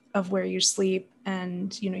where you sleep.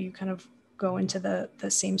 And, you kind of go into the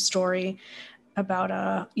same story about,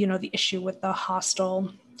 the issue with the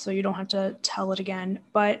hostel. So you don't have to tell it again.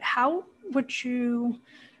 But how would you,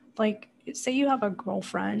 say you have a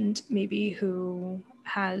girlfriend maybe who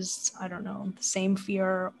has, I don't know, the same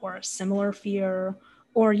fear or a similar fear,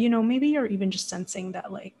 or, maybe you're even just sensing that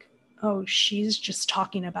oh, she's just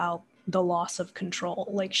talking about the loss of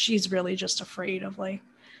control. She's really just afraid of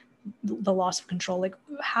the loss of control.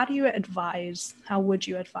 How would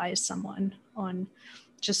you advise someone on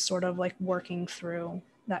just sort of working through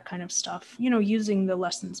that kind of stuff, using the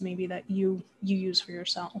lessons maybe that you use for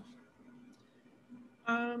yourself?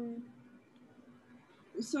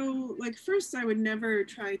 So first, I would never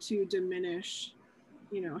try to diminish,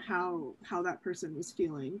 how that person was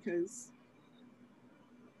feeling, because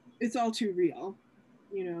it's all too real,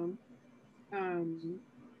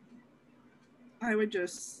 I would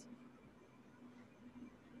just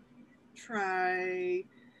try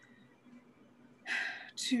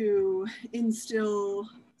to instill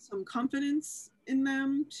some confidence in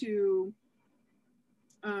them to,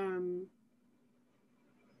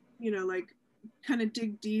 kind of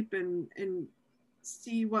dig deep and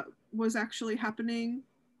see what was actually happening.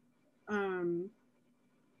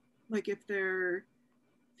 If they're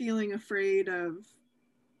feeling afraid of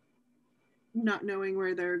not knowing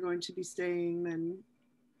where they're going to be staying,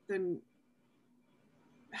 then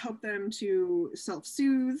help them to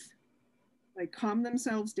self-soothe, calm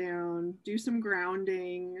themselves down, do some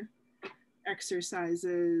grounding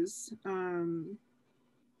exercises,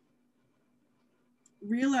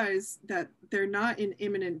 realize that they're not in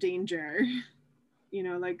imminent danger.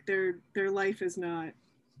 Their life is not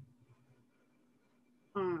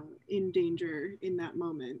in danger in that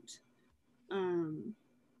moment.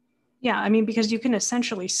 Yeah, I mean, because you can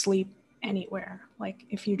essentially sleep anywhere. Like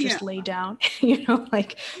if you just lay down, you know,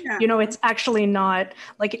 like, you know, it's actually not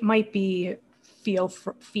like, it might be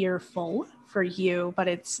fearful for you, but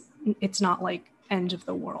it's not like end of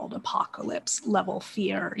the world apocalypse level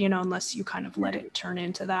fear, you know, unless you kind of let it turn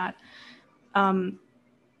into that.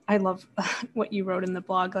 I love what you wrote in the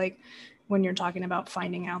blog, like when you're talking about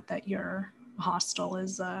finding out that your hostel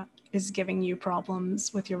is giving you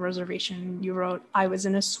problems with your reservation. You wrote, I was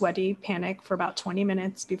in a sweaty panic for about 20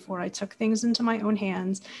 minutes before I took things into my own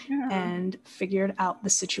hands and figured out the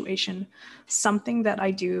situation. Something that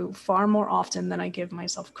I do far more often than I give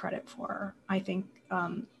myself credit for. I think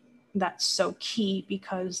that's so key,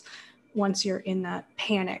 because once you're in that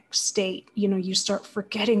panic state, you know, you start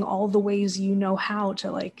forgetting all the ways you know how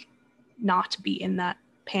to like not be in that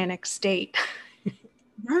panic state.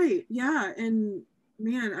 Right. Yeah. And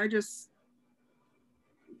man, I just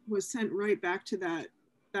was sent right back to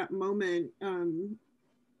that moment.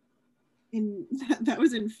 That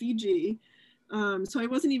was in Fiji. So I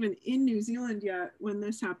wasn't even in New Zealand yet when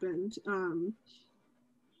this happened.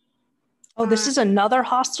 This is another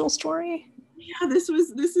hostel story? Yeah, this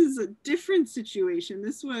is a different situation.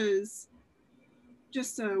 This was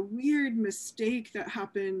just a weird mistake that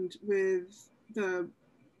happened with the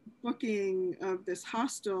booking of this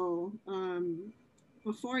hostel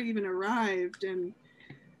before I even arrived. And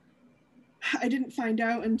I didn't find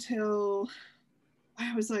out until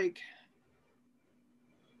I was like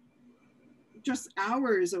just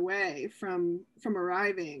hours away from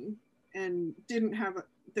arriving, and didn't have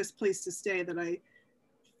this place to stay that I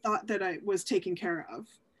thought that I was taken care of.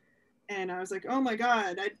 And I was like, oh my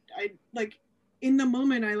God, I like, in the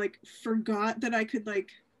moment, I like forgot that I could like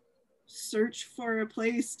search for a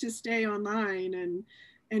place to stay online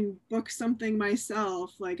and book something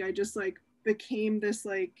myself. Like I just like became this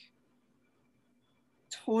like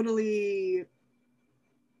totally,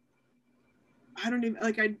 I don't even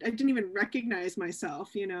like, I didn't even recognize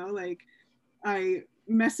myself, you know. Like I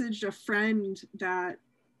messaged a friend that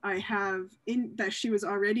I have in that she was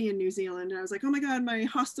already in New Zealand, and I was like, oh my God, my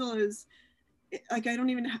hostel is like, I don't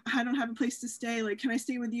have a place to stay. Like, can I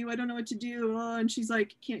stay with you? I don't know what to do. Oh, and she's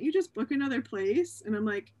like, can't you just book another place? And I'm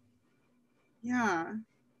like, yeah,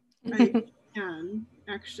 I can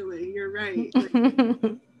actually, you're right.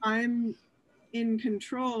 Like, I'm in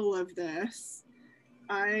control of this.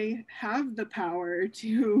 I have the power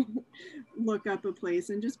to look up a place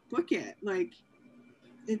and just book it. Like,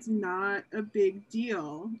 it's not a big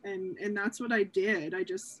deal. And that's what I did. I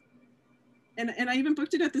just, and I even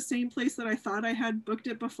booked it at the same place that I thought I had booked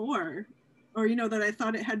it before, or, you know, that I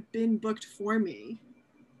thought it had been booked for me.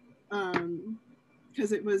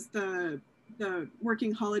 Because it was the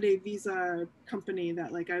working holiday visa company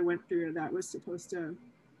that like I went through that was supposed to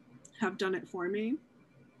have done it for me.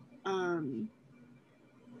 Man,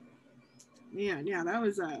 yeah, that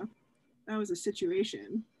was a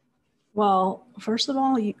situation. Well, first of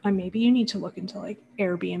all, maybe you need to look into like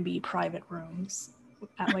Airbnb private rooms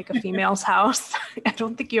at like a female's house. I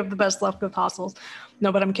don't think you have the best luck with hostels.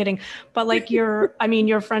 No, but I'm kidding. But like your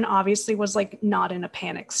friend obviously was like not in a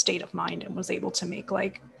panic state of mind and was able to make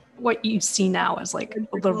like what you see now as like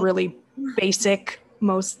the really basic,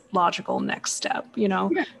 most logical next step, you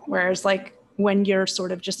know? Yeah. Whereas like when you're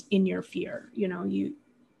sort of just in your fear, you know, you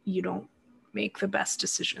don't make the best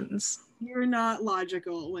decisions. You're not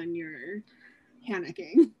logical when you're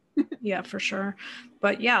panicking. Yeah, for sure.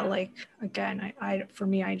 But yeah, like again, I for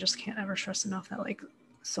me, I just can't ever stress enough that like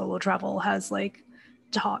solo travel has like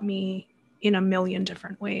taught me in a million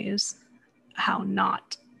different ways how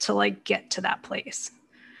not to like get to that place.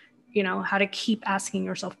 You know, how to keep asking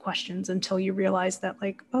yourself questions until you realize that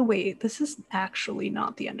like, oh wait, this is actually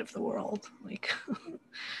not the end of the world. Like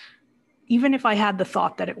even if I had the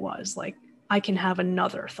thought that it was, like I can have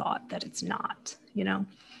another thought that it's not, you know?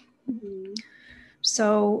 Mm-hmm.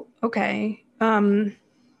 So, okay.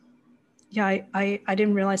 Yeah, I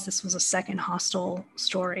didn't realize this was a second hostel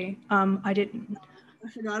story. I didn't. I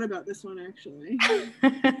forgot about this one actually.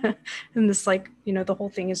 And this, like, you know, the whole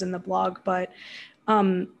thing is in the blog, but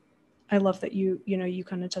I love that you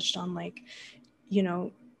kind of touched on like, you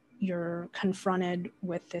know, you're confronted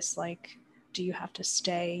with this, like, do you have to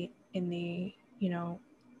stay in the, you know,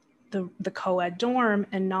 the co-ed dorm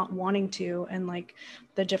and not wanting to, and like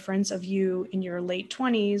the difference of you in your late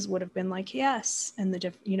 20s would have been like yes, and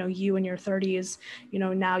you in your 30s, you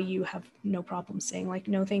know, now you have no problem saying like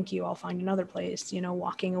no thank you, I'll find another place, you know,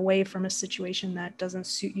 walking away from a situation that doesn't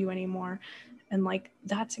suit you anymore. And like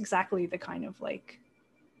that's exactly the kind of like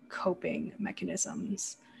coping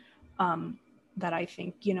mechanisms that I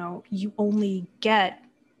think, you know, you only get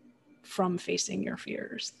from facing your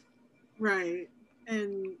fears. Right.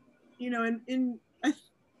 And you know, and I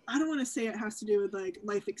don't want to say it has to do with like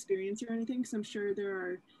life experience or anything, because I'm sure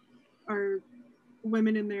there are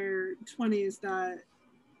women in their 20s that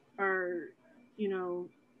are, you know,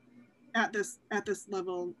 at this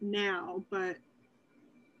level now. But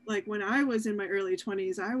like when I was in my early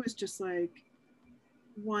 20s, I was just like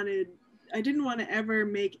I didn't want to ever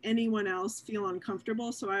make anyone else feel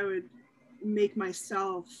uncomfortable, so I would make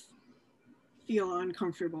myself feel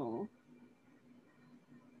uncomfortable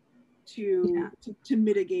to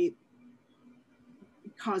mitigate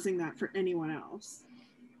causing that for anyone else.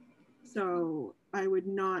 So I would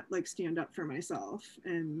not like stand up for myself,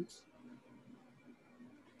 and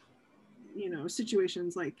you know,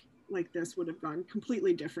 situations like this would have gone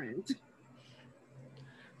completely different.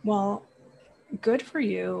 Well, good for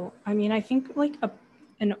you. I mean, I think like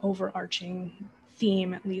an overarching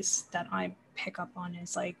theme, at least that I pick up on,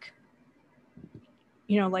 is like,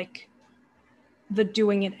 you know, like the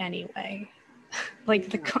doing it anyway, like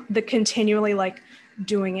the continually like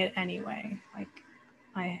doing it anyway. Like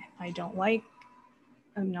I don't like,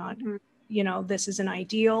 I'm not, you know, this isn't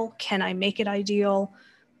ideal. Can I make it ideal?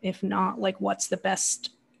 If not, like what's the best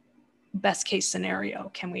case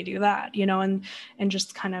scenario? Can we do that? You know, and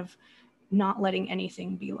just kind of not letting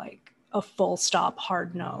anything be like a full stop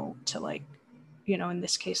hard no to, like, you know, in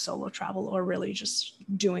this case solo travel, or really just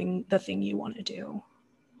doing the thing you want to do.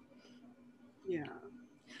 Yeah.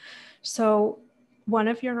 So one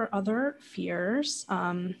of your other fears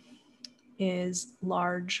is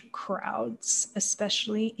large crowds,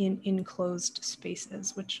 especially in enclosed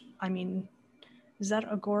spaces, which, I mean, is that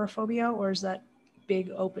agoraphobia or is that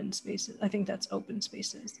big open spaces? I think that's open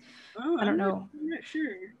spaces. Oh, I don't know. I'm not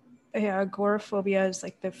sure. Yeah, agoraphobia is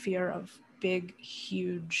like the fear of big,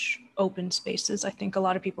 huge open spaces. I think a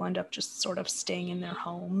lot of people end up just sort of staying in their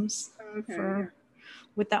homes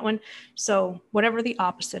with that one. So whatever the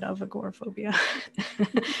opposite of agoraphobia,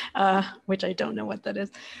 which I don't know what that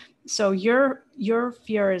is. So your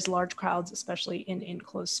fear is large crowds, especially in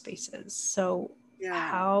enclosed spaces. So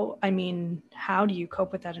how do you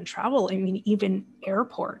cope with that in travel? I mean, even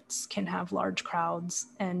airports can have large crowds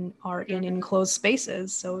and are in enclosed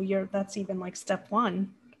spaces. So that's even like step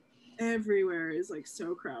one. Everywhere is like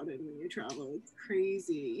so crowded when you travel. It's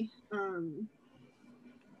crazy.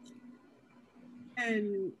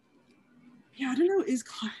 And yeah, I don't know, is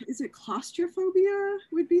it claustrophobia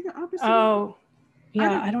would be the opposite? Oh,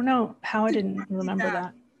 yeah, I don't know how I didn't remember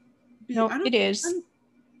that. No, it is.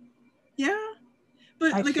 Yeah,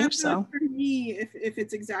 but I like think so. For me, if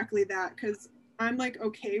it's exactly that, because I'm like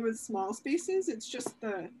okay with small spaces. It's just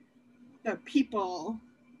the people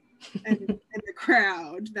and the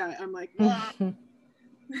crowd that I'm like,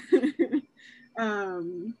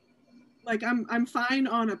 like I'm fine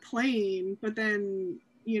on a plane, but then,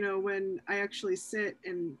 you know, when I actually sit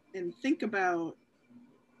and think about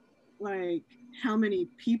like how many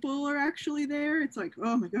people are actually there, it's like,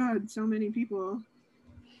 oh my god, so many people.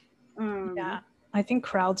 Yeah, I think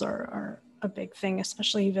crowds are a big thing,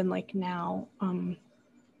 especially even like now.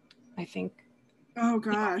 I think. Oh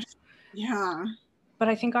gosh, yeah. But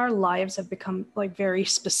I think our lives have become like very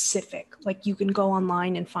specific. Like you can go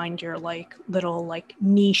online and find your like little like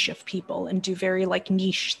niche of people and do very like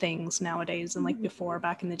niche things nowadays. And like before,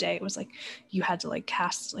 back in the day, it was like you had to like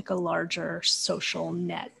cast like a larger social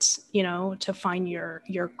net, you know, to find your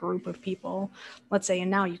group of people. Let's say, and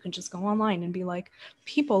now you can just go online and be like,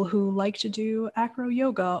 people who like to do acro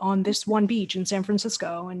yoga on this one beach in San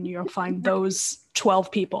Francisco, and you'll find those 12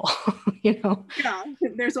 people. You know, yeah,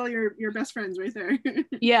 there's all your best friends right there.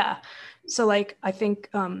 Yeah, so like I think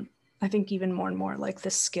even more and more like the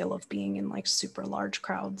skill of being in like super large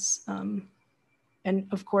crowds, and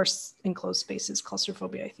of course enclosed spaces,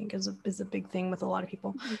 claustrophobia I think is a big thing with a lot of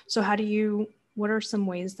people. So what are some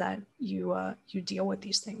ways that you deal with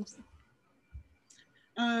these things?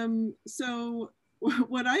 So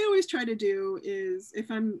what I always try to do is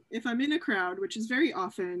if I'm in a crowd, which is very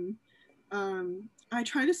often, I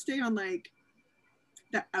try to stay on like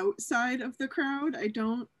the outside of the crowd. I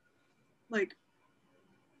don't like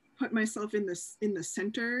put myself in the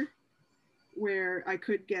center where I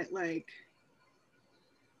could get like,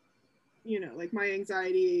 you know, like my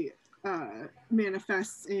anxiety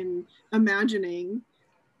manifests in imagining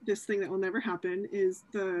this thing that will never happen, is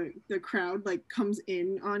the crowd like comes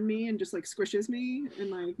in on me and just like squishes me, and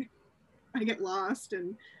like I get lost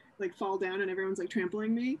and like fall down and everyone's like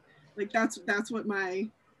trampling me. Like that's what my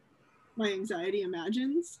anxiety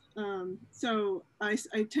imagines. So I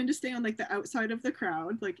tend to stay on like the outside of the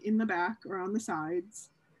crowd, like in the back or on the sides,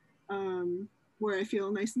 where I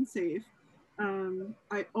feel nice and safe.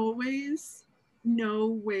 I always know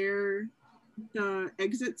where the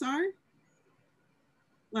exits are.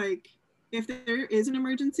 Like, if there is an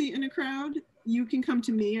emergency in a crowd, you can come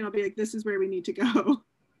to me and I'll be like, this is where we need to go.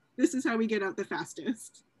 This is how we get out the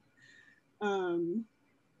fastest.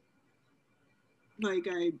 Like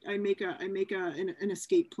I make an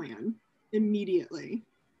escape plan immediately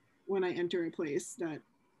when I enter a place that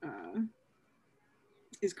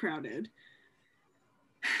is crowded.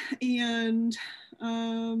 And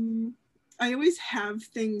I always have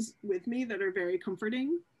things with me that are very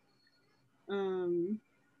comforting.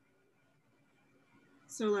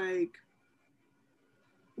 So like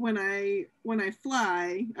when I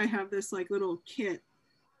fly, I have this like little kit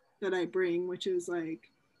that I bring, which is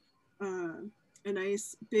like a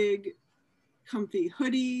nice big comfy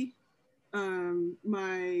hoodie,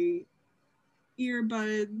 my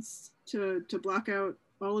earbuds to block out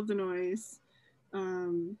all of the noise,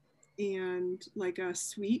 and like a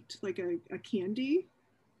sweet, like a candy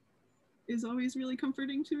is always really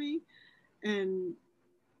comforting to me. And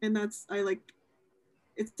that's, I like,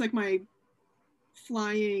 it's like my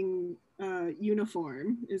flying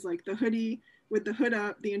uniform is like the hoodie with the hood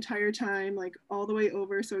up the entire time, like all the way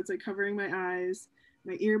over, so it's like covering my eyes.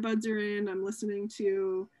 My earbuds are in, I'm listening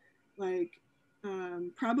to like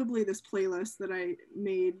probably this playlist that I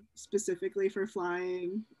made specifically for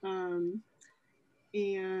flying, and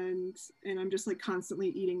I'm just like constantly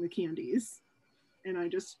eating the candies, and I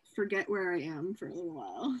just forget where I am for a little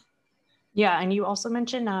while. Yeah, and you also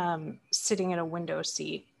mentioned sitting in a window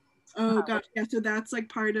seat. Oh gosh, yeah. So that's like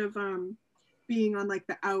part of being on like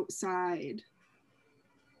the outside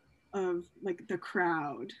of like the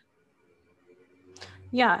crowd.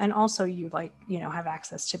 Yeah, and also you like, you know, have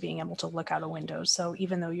access to being able to look out a window. So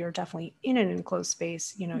even though you're definitely in an enclosed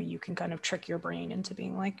space, you know, you can kind of trick your brain into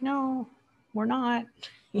being like, no, we're not.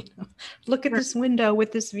 You know, look at this window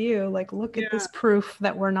with this view. Like, look at this proof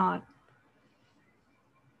that we're not.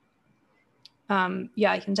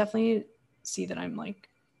 Yeah, I can definitely see that I'm like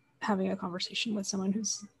having a conversation with someone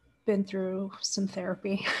who's been through some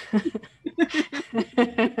therapy.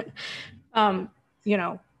 You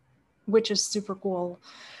know, which is super cool.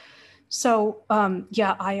 So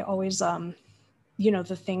yeah, I always you know,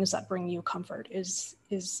 the things that bring you comfort is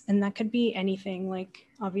and that could be anything. Like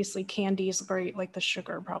obviously candy is great, like the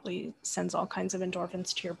sugar probably sends all kinds of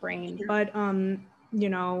endorphins to your brain, but you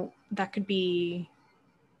know, that could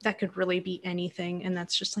really be anything. And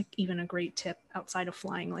that's just like even a great tip outside of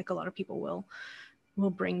flying. Like a lot of people will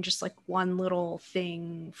bring just like one little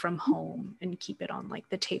thing from home and keep it on like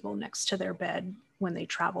the table next to their bed when they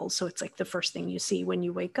travel. So it's like the first thing you see when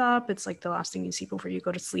you wake up. It's like the last thing you see before you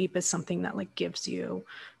go to sleep is something that like gives you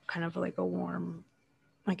kind of like a warm,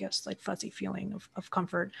 I guess, like fuzzy feeling of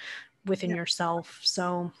comfort within yourself.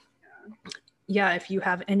 So yeah, if you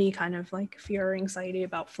have any kind of like fear or anxiety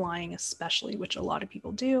about flying, especially, which a lot of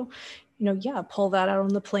people do, you know, yeah, pull that out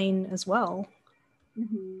on the plane as well.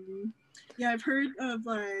 Mm-hmm. Yeah, I've heard of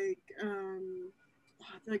like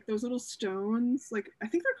those little stones, like I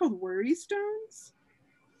think they're called worry stones.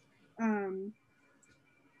 And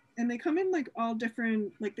they come in like all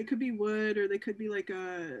different, like they could be wood or they could be like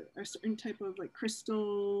a certain type of like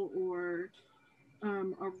crystal or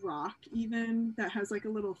a rock even that has like a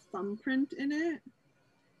little thumbprint in it.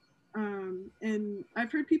 And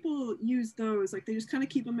I've heard people use those, like they just kind of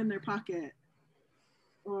keep them in their pocket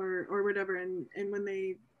or whatever. And when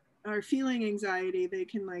they are feeling anxiety, they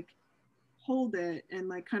can like hold it and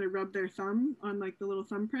like kind of rub their thumb on like the little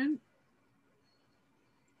thumbprint.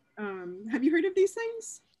 Have you heard of these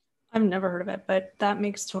things? I've never heard of it, but that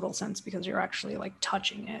makes total sense because you're actually like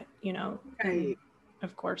touching it, you know. Right. And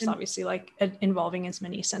of course, obviously, like involving as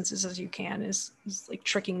many senses as you can is like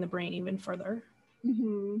tricking the brain even further.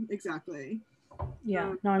 Mm-hmm, exactly.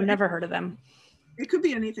 Yeah, no, I've never heard of them. It could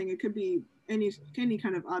be anything. It could be any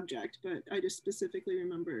kind of object, but I just specifically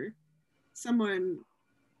remember someone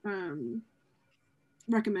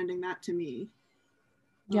recommending that to me.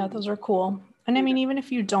 Yeah, those are cool. And I mean, even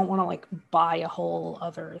if you don't want to like buy a whole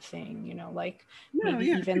other thing, you know, like maybe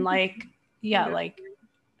even like, like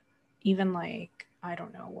even like, I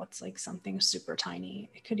don't know, what's like something super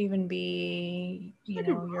tiny. It could even be, you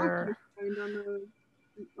know, your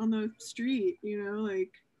on the street, you know,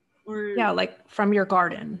 like, or yeah, like from your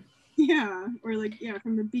garden. Yeah, or like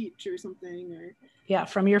from the beach or something, or yeah,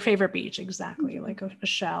 from your favorite beach, exactly. Like a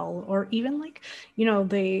shell, or even like, you know,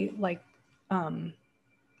 they like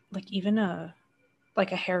even a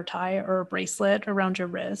hair tie or a bracelet around your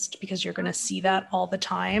wrist, because you're going to see that all the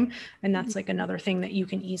time, and that's like another thing that you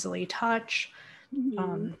can easily touch.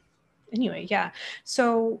 Anyway, yeah,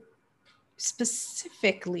 so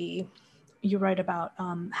specifically you write about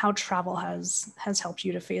how travel has helped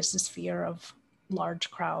you to face this fear of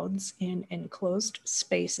large crowds in enclosed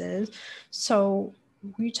spaces. So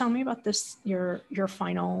will you tell me about this, your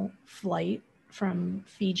final flight from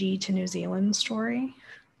Fiji to New Zealand story?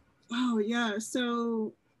 Oh yeah,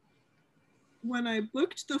 so when I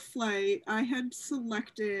booked the flight, I had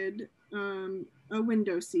selected a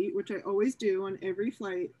window seat, which I always do on every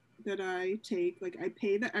flight that I take. Like I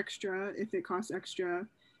pay the extra if it costs extra,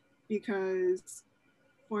 because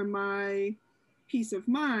for my peace of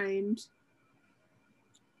mind,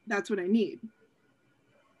 that's what I need.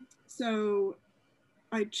 So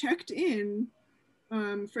I checked in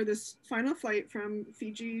for this final flight from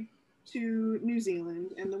Fiji to New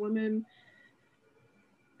Zealand, and the woman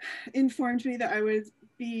informed me that I would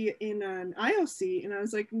be in an aisle seat, and I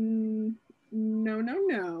was like, no, no,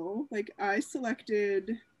 no. Like I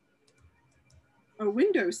selected a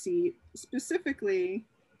window seat specifically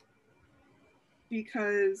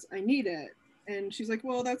because I need it. And she's like,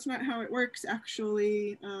 well, that's not how it works,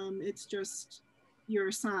 actually. It's just you're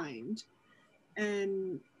assigned.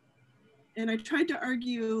 And I tried to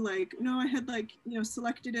argue, like, no, I had like, you know,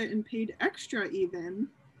 selected it and paid extra even.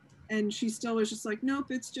 And she still was just like,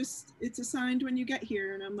 nope, it's assigned when you get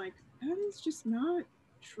here. And I'm like, that is just not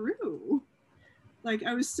true. Like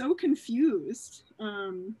I was so confused.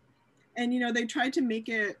 And you know, they tried to make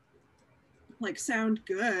it like sound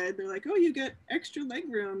good. They're like, oh, you get extra leg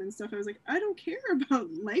room and stuff. I was like, I don't care about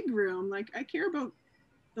leg room. Like I care about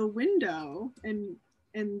the window and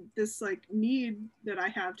this like need that I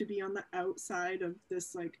have to be on the outside of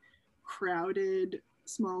this like crowded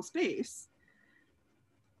small space.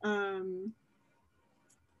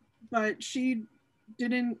 But she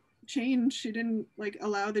didn't change. She didn't like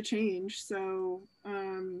allow the change. So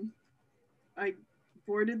I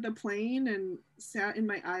boarded the plane and sat in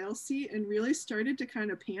my aisle seat and really started to kind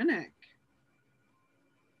of panic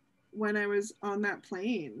when I was on that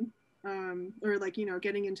plane, or like, you know,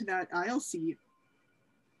 getting into that aisle seat.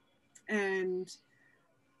 And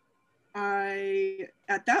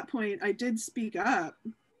at that point, I did speak up.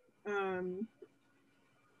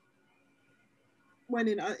 When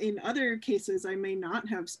in other cases, I may not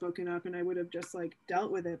have spoken up and I would have just like dealt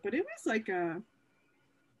with it. But it was like I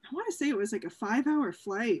want to say it was like a 5-hour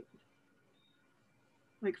flight,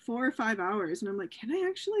 like 4 or 5 hours. And I'm like, can I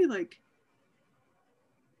actually like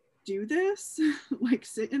do this? Like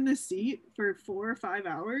sit in the seat for 4 or 5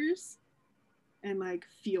 hours and like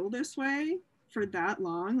feel this way for that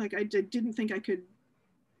long? Like I didn't think I could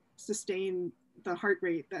sustain the heart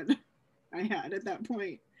rate that I had at that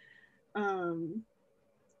point.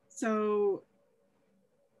 So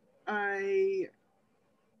I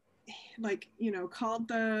like, you know, called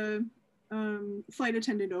the flight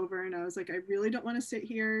attendant over and I was like, I really don't want to sit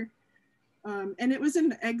here. And it was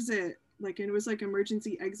an exit, like it was like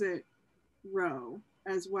emergency exit row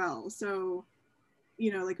as well. So,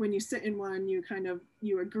 you know, like when you sit in one,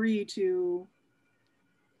 you agree to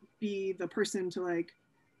be the person to like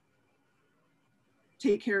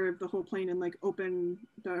take care of the whole plane and like open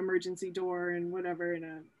the emergency door and whatever,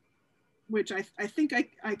 which I think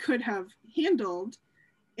I could have handled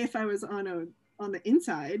if I was on the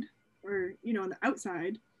inside, or, you know, on the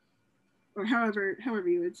outside, or however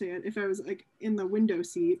you would say it, if I was like in the window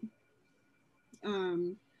seat.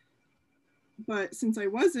 But since I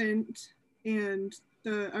wasn't, and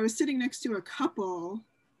I was sitting next to a couple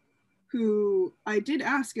who I did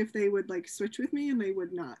ask if they would like switch with me, and they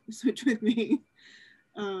would not switch with me.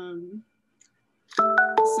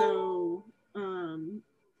 So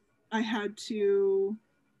I had to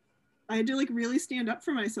like really stand up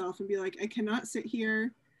for myself and be like, I cannot sit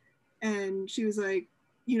here. And she was like,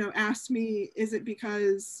 you know, asked me, is it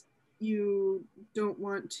because you don't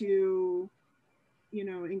want to, you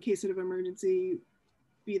know, in case of emergency,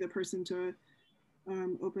 be the person to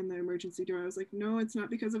open the emergency door? I was like, no, it's not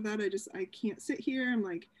because of that. I can't sit here. I'm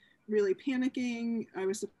like really panicking. I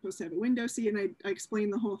was supposed to have a window seat, and I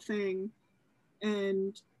explained the whole thing.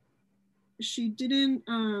 And she didn't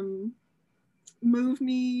move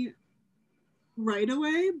me right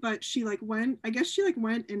away, but she like went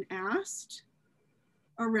and asked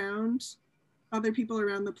around other people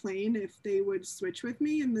around the plane if they would switch with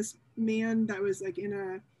me. And this man that was like in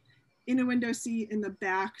a window seat in the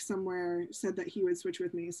back somewhere said that he would switch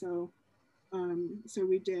with me. So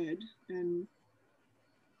we did. And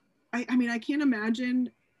I mean, I can't imagine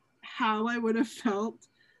how I would have felt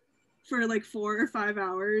for like 4 or 5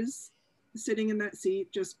 hours sitting in that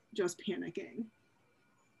seat, just panicking.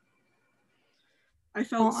 I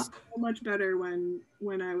felt so much better when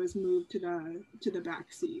I was moved to the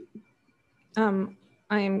back seat. I'm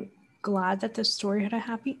glad that this story had a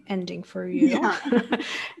happy ending for you. Yeah.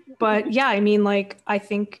 But yeah, I mean, like, I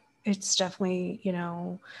think it's definitely, you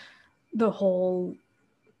know, the whole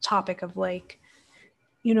topic of like,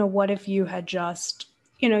 you know, what if you had just,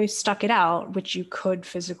 you know, stuck it out, which you could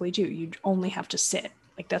physically do. You'd only have to sit.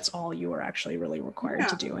 Like, that's all you were actually really required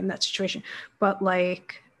to do in that situation. But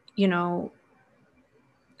like, you know,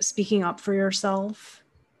 speaking up for yourself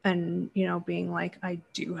and, you know, being like, I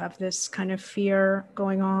do have this kind of fear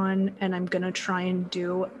going on and I'm going to try and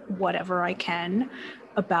do whatever I can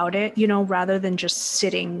about it, you know, rather than just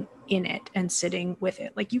sitting in it and sitting with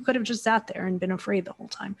it. Like, you could have just sat there and been afraid the whole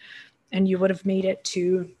time and you would have made it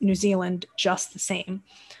to New Zealand just the same.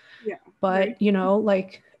 Yeah. But, Right. you know,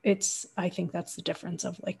 like, I think that's the difference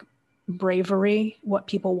of like bravery, what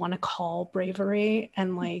people want to call bravery,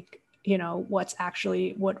 and like, you know, what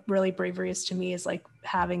really bravery is to me is like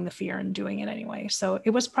having the fear and doing it anyway. So it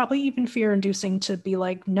was probably even fear inducing to be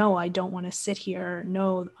like, no, I don't want to sit here.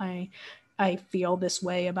 No, I feel this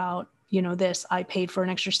way about, you know, this. I paid for an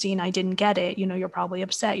extra scene, I didn't get it. You know, you're probably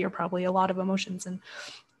upset. You're probably a lot of emotions. And,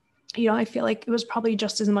 you know, I feel like it was probably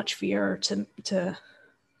just as much fear to,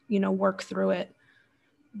 you know, work through it.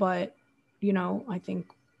 But, you know, I think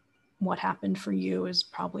what happened for you is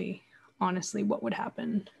probably honestly what would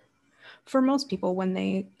happen for most people when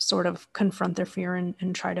they sort of confront their fear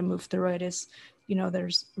and try to move through it. Is, you know,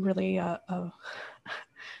 there's really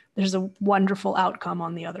there's a wonderful outcome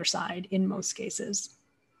on the other side in most cases.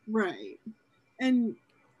 Right. And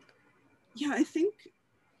yeah, I think,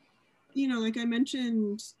 you know, like I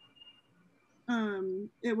mentioned,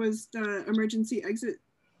 it was the emergency exit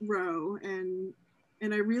row, and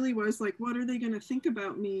I really was like, what are they going to think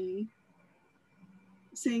about me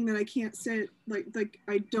saying that I can't sit, like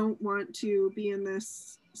I don't want to be in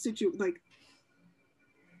this situation, like,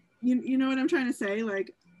 you know what I'm trying to say?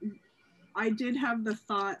 Like, I did have the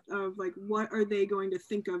thought of like, what are they going to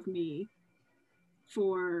think of me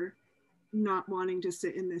for not wanting to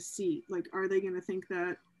sit in this seat? Like, are they going to think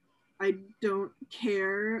that I don't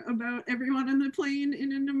care about everyone on the plane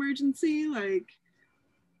in an emergency? Like,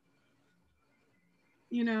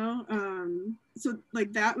 you know, so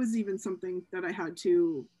like that was even something that I had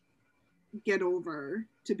to get over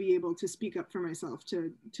to be able to speak up for myself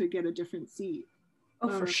to get a different seat. Oh,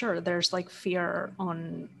 for sure. There's like fear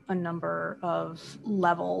on a number of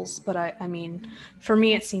levels, but I mean, for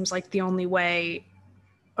me, it seems like the only way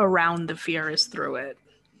around the fear is through it.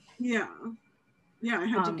 Yeah. I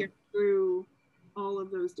had to get through all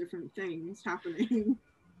of those different things happening.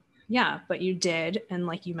 Yeah, but you did, and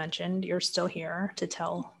like you mentioned, you're still here to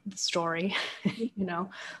tell the story. You know,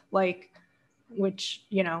 like, which,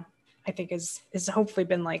 you know, I think is hopefully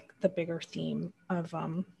been like the bigger theme of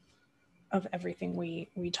everything we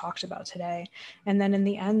talked about today. And then in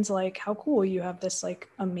the end, like, how cool you have this like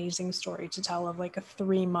amazing story to tell of like a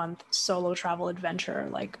 3-month solo travel adventure,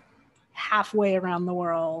 like halfway around the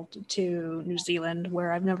world to New Zealand,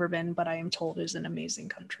 where I've never been, but I am told is an amazing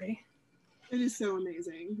country. It is so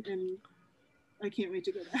amazing, and I can't wait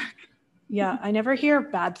to go back. Yeah, I never hear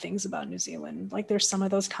bad things about New Zealand. Like, there's some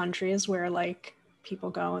of those countries where like people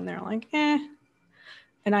go and they're like, eh.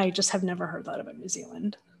 And I just have never heard that about New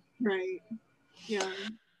Zealand. Right. Yeah.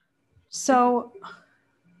 So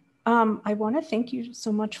I want to thank you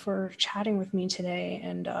so much for chatting with me today,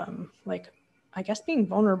 and like, I guess being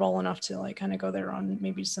vulnerable enough to like kind of go there on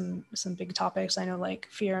maybe some big topics. I know like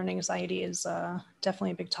fear and anxiety is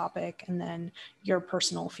definitely a big topic, and then your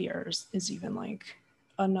personal fears is even like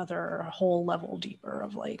another whole level deeper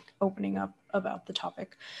of like opening up about the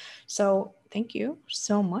topic. So thank you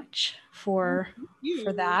so much for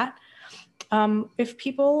that. If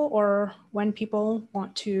people or when people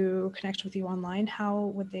want to connect with you online,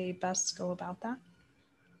 how would they best go about that?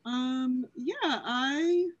 Yeah,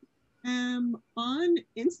 I am on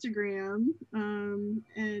Instagram,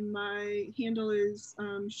 and my handle is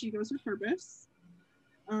She Goes with Purpose.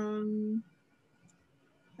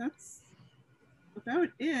 That's about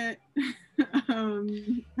it.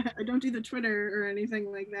 I don't do the Twitter or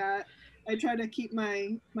anything like that. I try to keep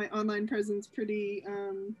my online presence pretty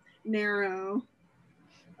narrow.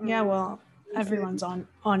 Yeah, well, everyone's on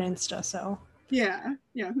Insta, so yeah,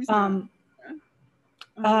 who's not?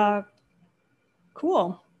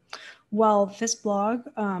 Cool. Well, this blog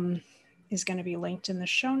is going to be linked in the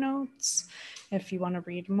show notes. If you want to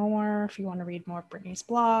read more, if you want to read more of Brittany's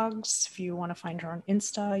blogs, if you want to find her on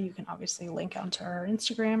Insta, you can obviously link onto her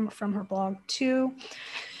Instagram from her blog too.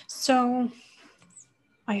 So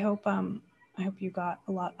I hope you got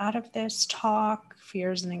a lot out of this talk.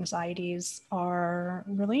 Fears and anxieties are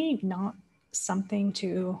really not something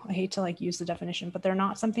to, I hate to like use the definition, but they're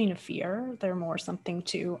not something to fear. They're more something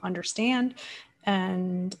to understand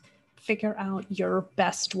and figure out your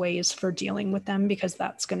best ways for dealing with them, because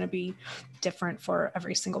that's going to be different for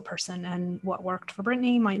every single person. And what worked for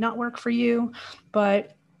Brittany might not work for you,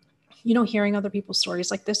 but you know, hearing other people's stories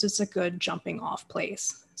like this is a good jumping off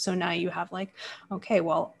place. So now you have like, okay,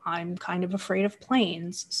 well, I'm kind of afraid of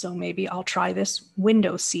planes, so maybe I'll try this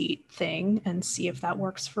window seat thing and see if that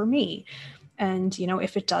works for me. And, you know,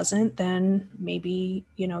 if it doesn't, then maybe,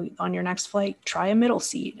 you know, on your next flight, try a middle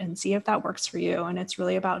seat and see if that works for you. And it's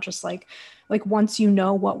really about just like once you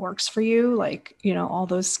know what works for you, like, you know, all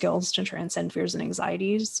those skills to transcend fears and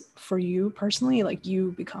anxieties for you personally, like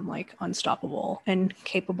you become like unstoppable and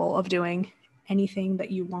capable of doing anything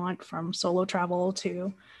that you want, from solo travel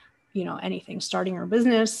to, you know, anything, starting your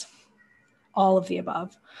business, all of the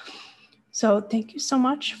above. So thank you so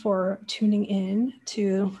much for tuning in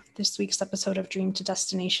to this week's episode of Dream to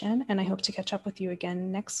Destination. And I hope to catch up with you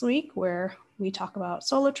again next week, where we talk about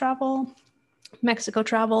solo travel, Mexico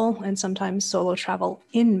travel, and sometimes solo travel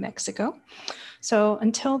in Mexico. So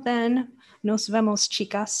until then, nos vemos,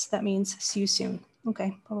 chicas. That means see you soon.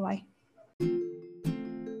 Okay, bye-bye.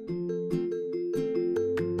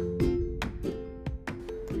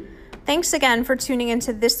 Thanks again for tuning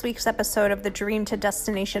into this week's episode of the Dream to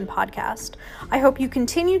Destination podcast. I hope you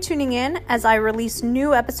continue tuning in as I release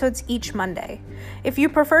new episodes each Monday. If you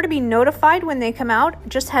prefer to be notified when they come out,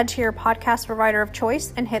 just head to your podcast provider of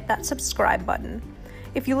choice and hit that subscribe button.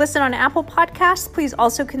 If you listen on Apple Podcasts, please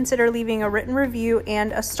also consider leaving a written review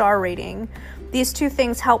and a star rating. These two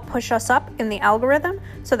things help push us up in the algorithm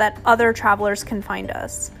so that other travelers can find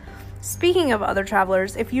us. Speaking of other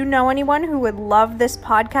travelers, if you know anyone who would love this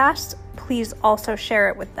podcast, please also share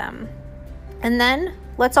it with them. And then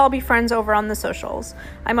let's all be friends over on the socials.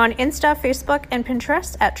 I'm on Insta, Facebook, and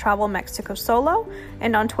Pinterest at Travel Mexico Solo,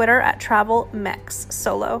 and on Twitter at Travel Mex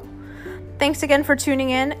Solo. Thanks again for tuning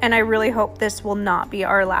in, and I really hope this will not be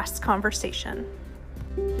our last conversation.